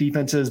the cheap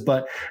defenses,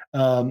 but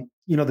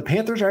the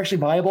Panthers are actually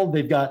viable.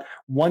 They've got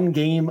 1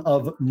 game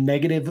of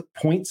negative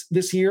points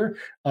this year,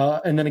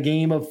 and then a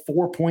game of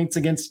 4 points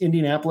against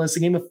Indianapolis, a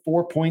game of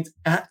 4 points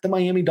at the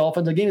Miami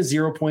Dolphins, a game of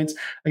 0 points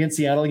against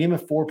Seattle, a game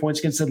of 4 points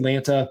against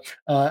Atlanta,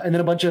 and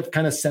then a bunch of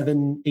kind of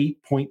 7-8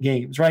 point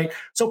games, right?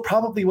 So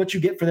probably what you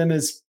get for them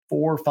is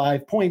 4 or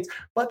 5 points,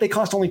 but they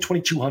cost only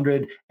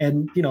 $2,200,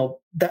 and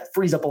that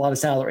frees up a lot of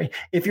salary.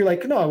 If you're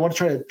like, no, I want to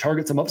try to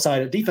target some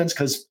upside at defense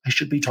because I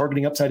should be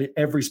targeting upside at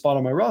every spot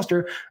on my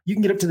roster, you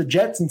can get up to the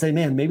Jets and say,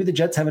 man, maybe the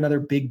Jets have another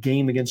big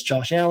game against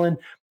Josh Allen.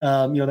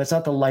 That's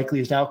not the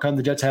likeliest outcome.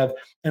 The Jets have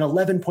an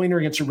 11-pointer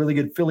against a really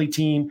good Philly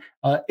team,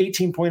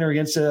 18-pointer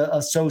against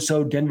a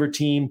so-so Denver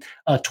team,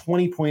 a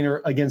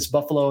 20-pointer against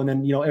Buffalo, and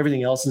then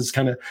everything else is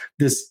kind of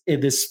this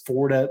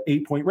 4 to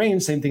 8 point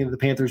range. Same thing that the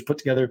Panthers put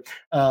together.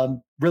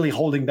 Really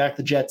holding back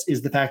the Jets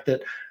is the fact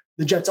that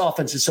the Jets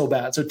offense is so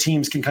bad. So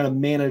teams can kind of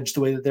manage the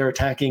way that they're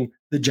attacking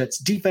the Jets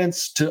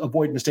defense to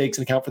avoid mistakes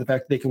and account for the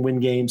fact that they can win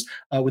games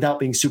without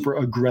being super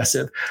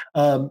aggressive.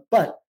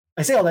 But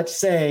I say all that to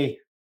say,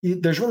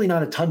 there's really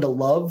not a ton to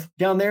love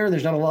down there.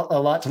 There's not a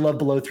lot to love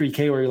below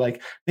 3K where you're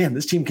like, man,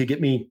 this team could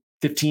get me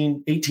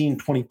 15, 18,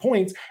 20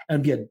 points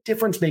and be a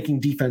difference-making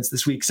defense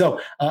this week. So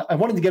I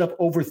wanted to get up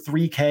over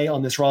 3K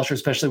on this roster,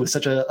 especially with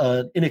such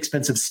an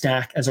inexpensive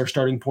stack as our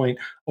starting point,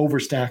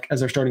 overstack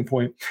as our starting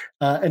point.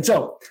 And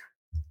so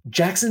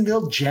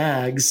Jacksonville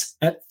Jags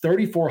at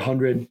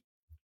 3,400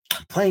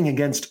 playing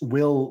against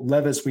Will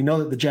Levis. We know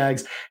that the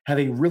Jags have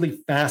a really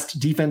fast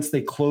defense.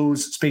 They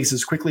close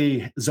spaces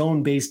quickly,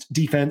 zone-based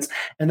defense,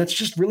 and that's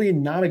just really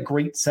not a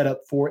great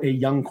setup for a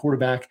young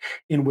quarterback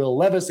in Will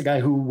Levis, a guy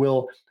who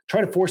will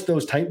try to force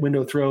those tight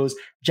window throws.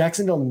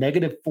 Jacksonville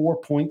negative 4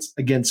 points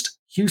against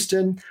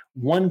Houston,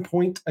 1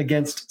 point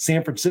against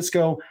San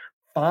Francisco,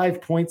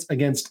 5 points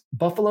against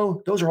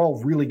Buffalo. Those are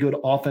all really good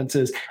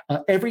offenses.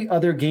 Every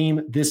other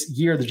game this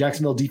year, the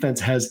Jacksonville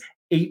defense has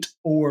 8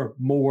 or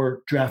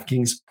more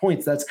DraftKings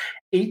points. That's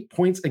 8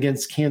 points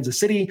against Kansas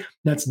City.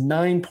 That's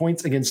 9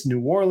 points against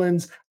New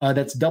Orleans.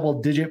 That's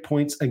double-digit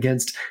points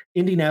against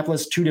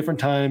Indianapolis 2 different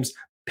times,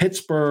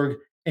 Pittsburgh,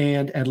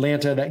 and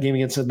Atlanta. That game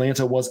against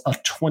Atlanta was a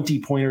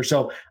 20-pointer.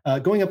 So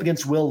going up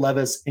against Will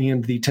Levis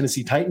and the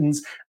Tennessee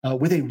Titans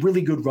with a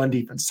really good run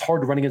defense. It's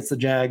hard to run against the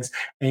Jags,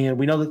 and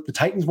we know that the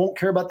Titans won't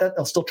care about that.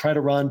 They'll still try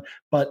to run,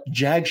 but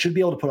Jags should be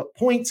able to put up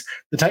points.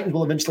 The Titans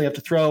will eventually have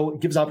to throw.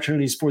 It gives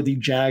opportunities for the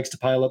Jags to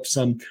pile up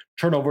some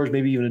turnovers,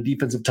 maybe even a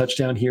defensive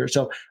touchdown here.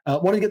 So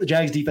want to get the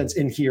Jags defense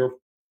in here.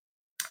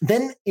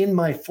 Then in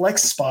my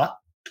flex spot,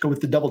 to go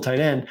with the double tight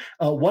end,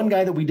 one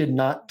guy that we did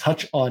not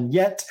touch on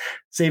yet,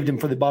 saved him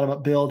for the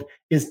bottom-up build,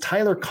 is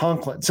Tyler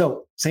Conklin.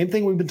 So same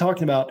thing we've been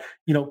talking about.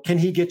 Can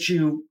he get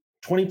you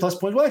 20-plus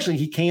points? Well, actually,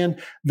 he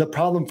can. The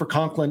problem for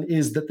Conklin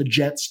is that the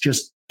Jets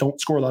just don't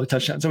score a lot of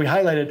touchdowns. So we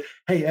highlighted,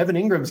 hey, Evan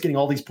Ingram's getting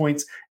all these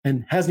points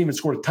and hasn't even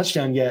scored a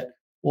touchdown yet.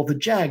 Well, the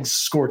Jags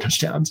score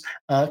touchdowns.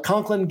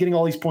 Conklin getting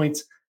all these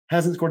points,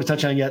 hasn't scored a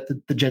touchdown yet.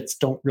 The Jets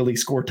don't really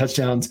score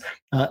touchdowns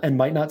and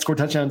might not score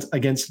touchdowns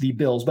against the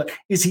Bills. But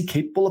is he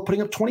capable of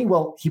putting up 20?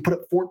 Well, he put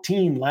up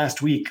 14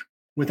 last week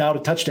without a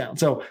touchdown.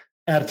 So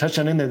add a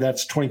touchdown in there,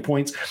 that's 20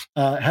 points.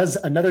 Has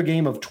another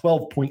game of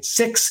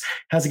 12.6,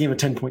 has a game of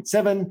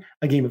 10.7,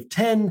 a game of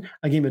 10,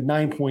 a game of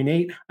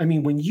 9.8. I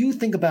mean, when you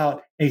think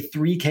about a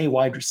 3K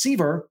wide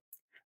receiver,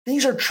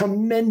 these are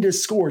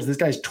tremendous scores. This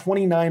guy's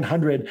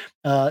 2,900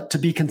 to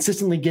be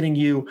consistently getting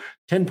you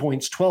 10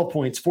 points, 12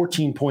 points,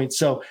 14 points.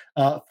 So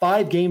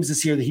 5 games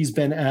this year that he's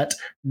been at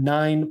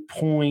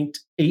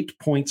 9.8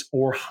 points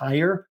or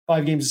higher.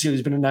 5 games this year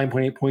he's been at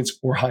 9.8 points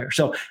or higher.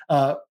 So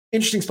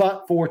interesting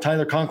spot for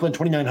Tyler Conklin,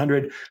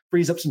 2,900,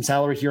 frees up some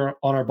salary here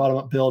on our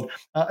bottom-up build.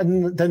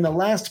 And then the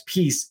last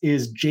piece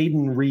is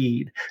Jaden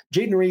Reed.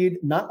 Jaden Reed,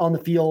 not on the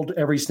field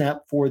every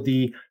snap for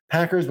the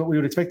Packers, but we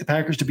would expect the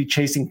Packers to be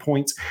chasing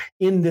points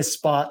in this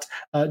spot.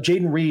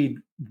 Jaden Reed,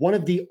 one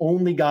of the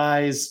only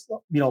guys,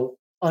 one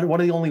of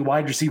the only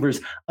wide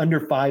receivers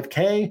under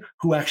 5K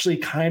who actually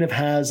kind of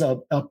has a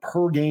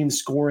per game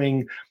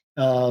scoring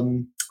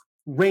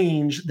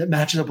range that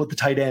matches up with the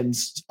tight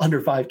ends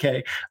under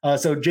 5K.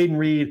 So Jaden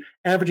Reed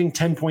averaging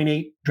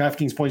 10.8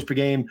 DraftKings points per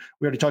game.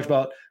 We already talked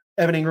about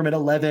Evan Ingram at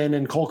 11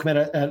 and Cole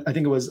Kmet at I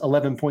think it was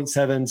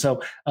 11.7.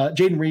 So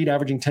Jaden Reed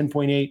averaging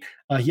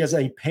 10.8. He has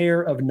a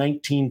pair of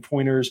 19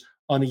 pointers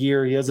on the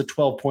year. He has a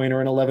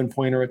 12-pointer, an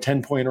 11-pointer, a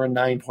 10-pointer, a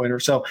 9-pointer.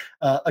 So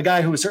a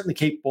guy who is certainly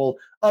capable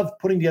of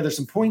putting together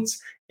some points.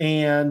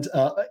 And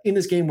in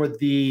this game where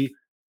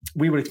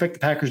we would expect the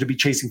Packers to be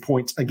chasing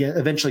points again,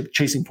 eventually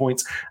chasing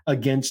points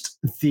against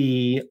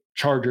the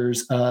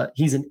Chargers.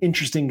 He's an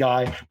interesting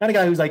guy, not a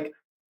guy who's like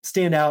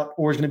stand out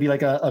or is going to be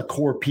like a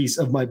core piece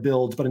of my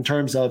build, but in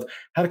terms of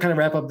how to kind of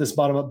wrap up this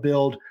bottom up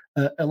build,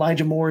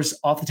 Elijah Moore's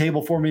off the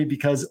table for me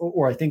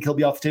or I think he'll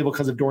be off the table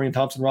because of Dorian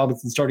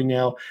Thompson-Robinson starting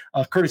now.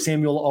 Curtis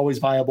Samuel, always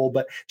viable,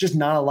 but just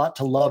not a lot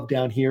to love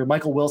down here.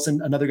 Michael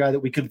Wilson, another guy that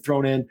we could have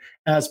thrown in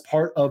as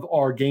part of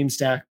our game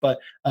stack, but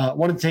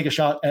wanted to take a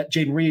shot at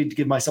Jaden Reed to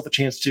give myself a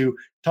chance to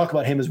talk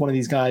about him as one of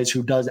these guys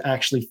who does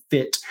actually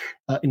fit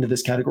into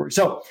this category.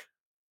 So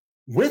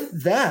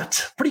with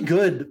that, pretty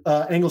good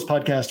Angles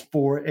podcast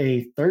for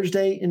a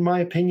Thursday, in my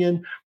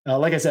opinion.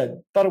 Like I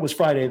said, thought it was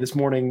Friday this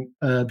morning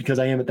because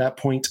I am at that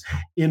point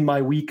in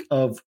my week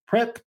of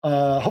prep.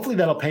 Hopefully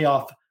that'll pay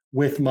off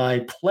with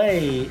my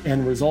play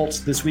and results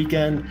this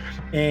weekend.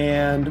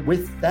 And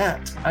with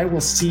that, I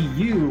will see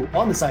you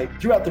on the site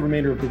throughout the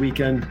remainder of the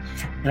weekend.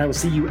 And I will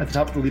see you at the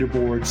top of the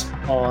leaderboards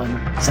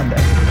on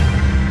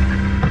Sunday.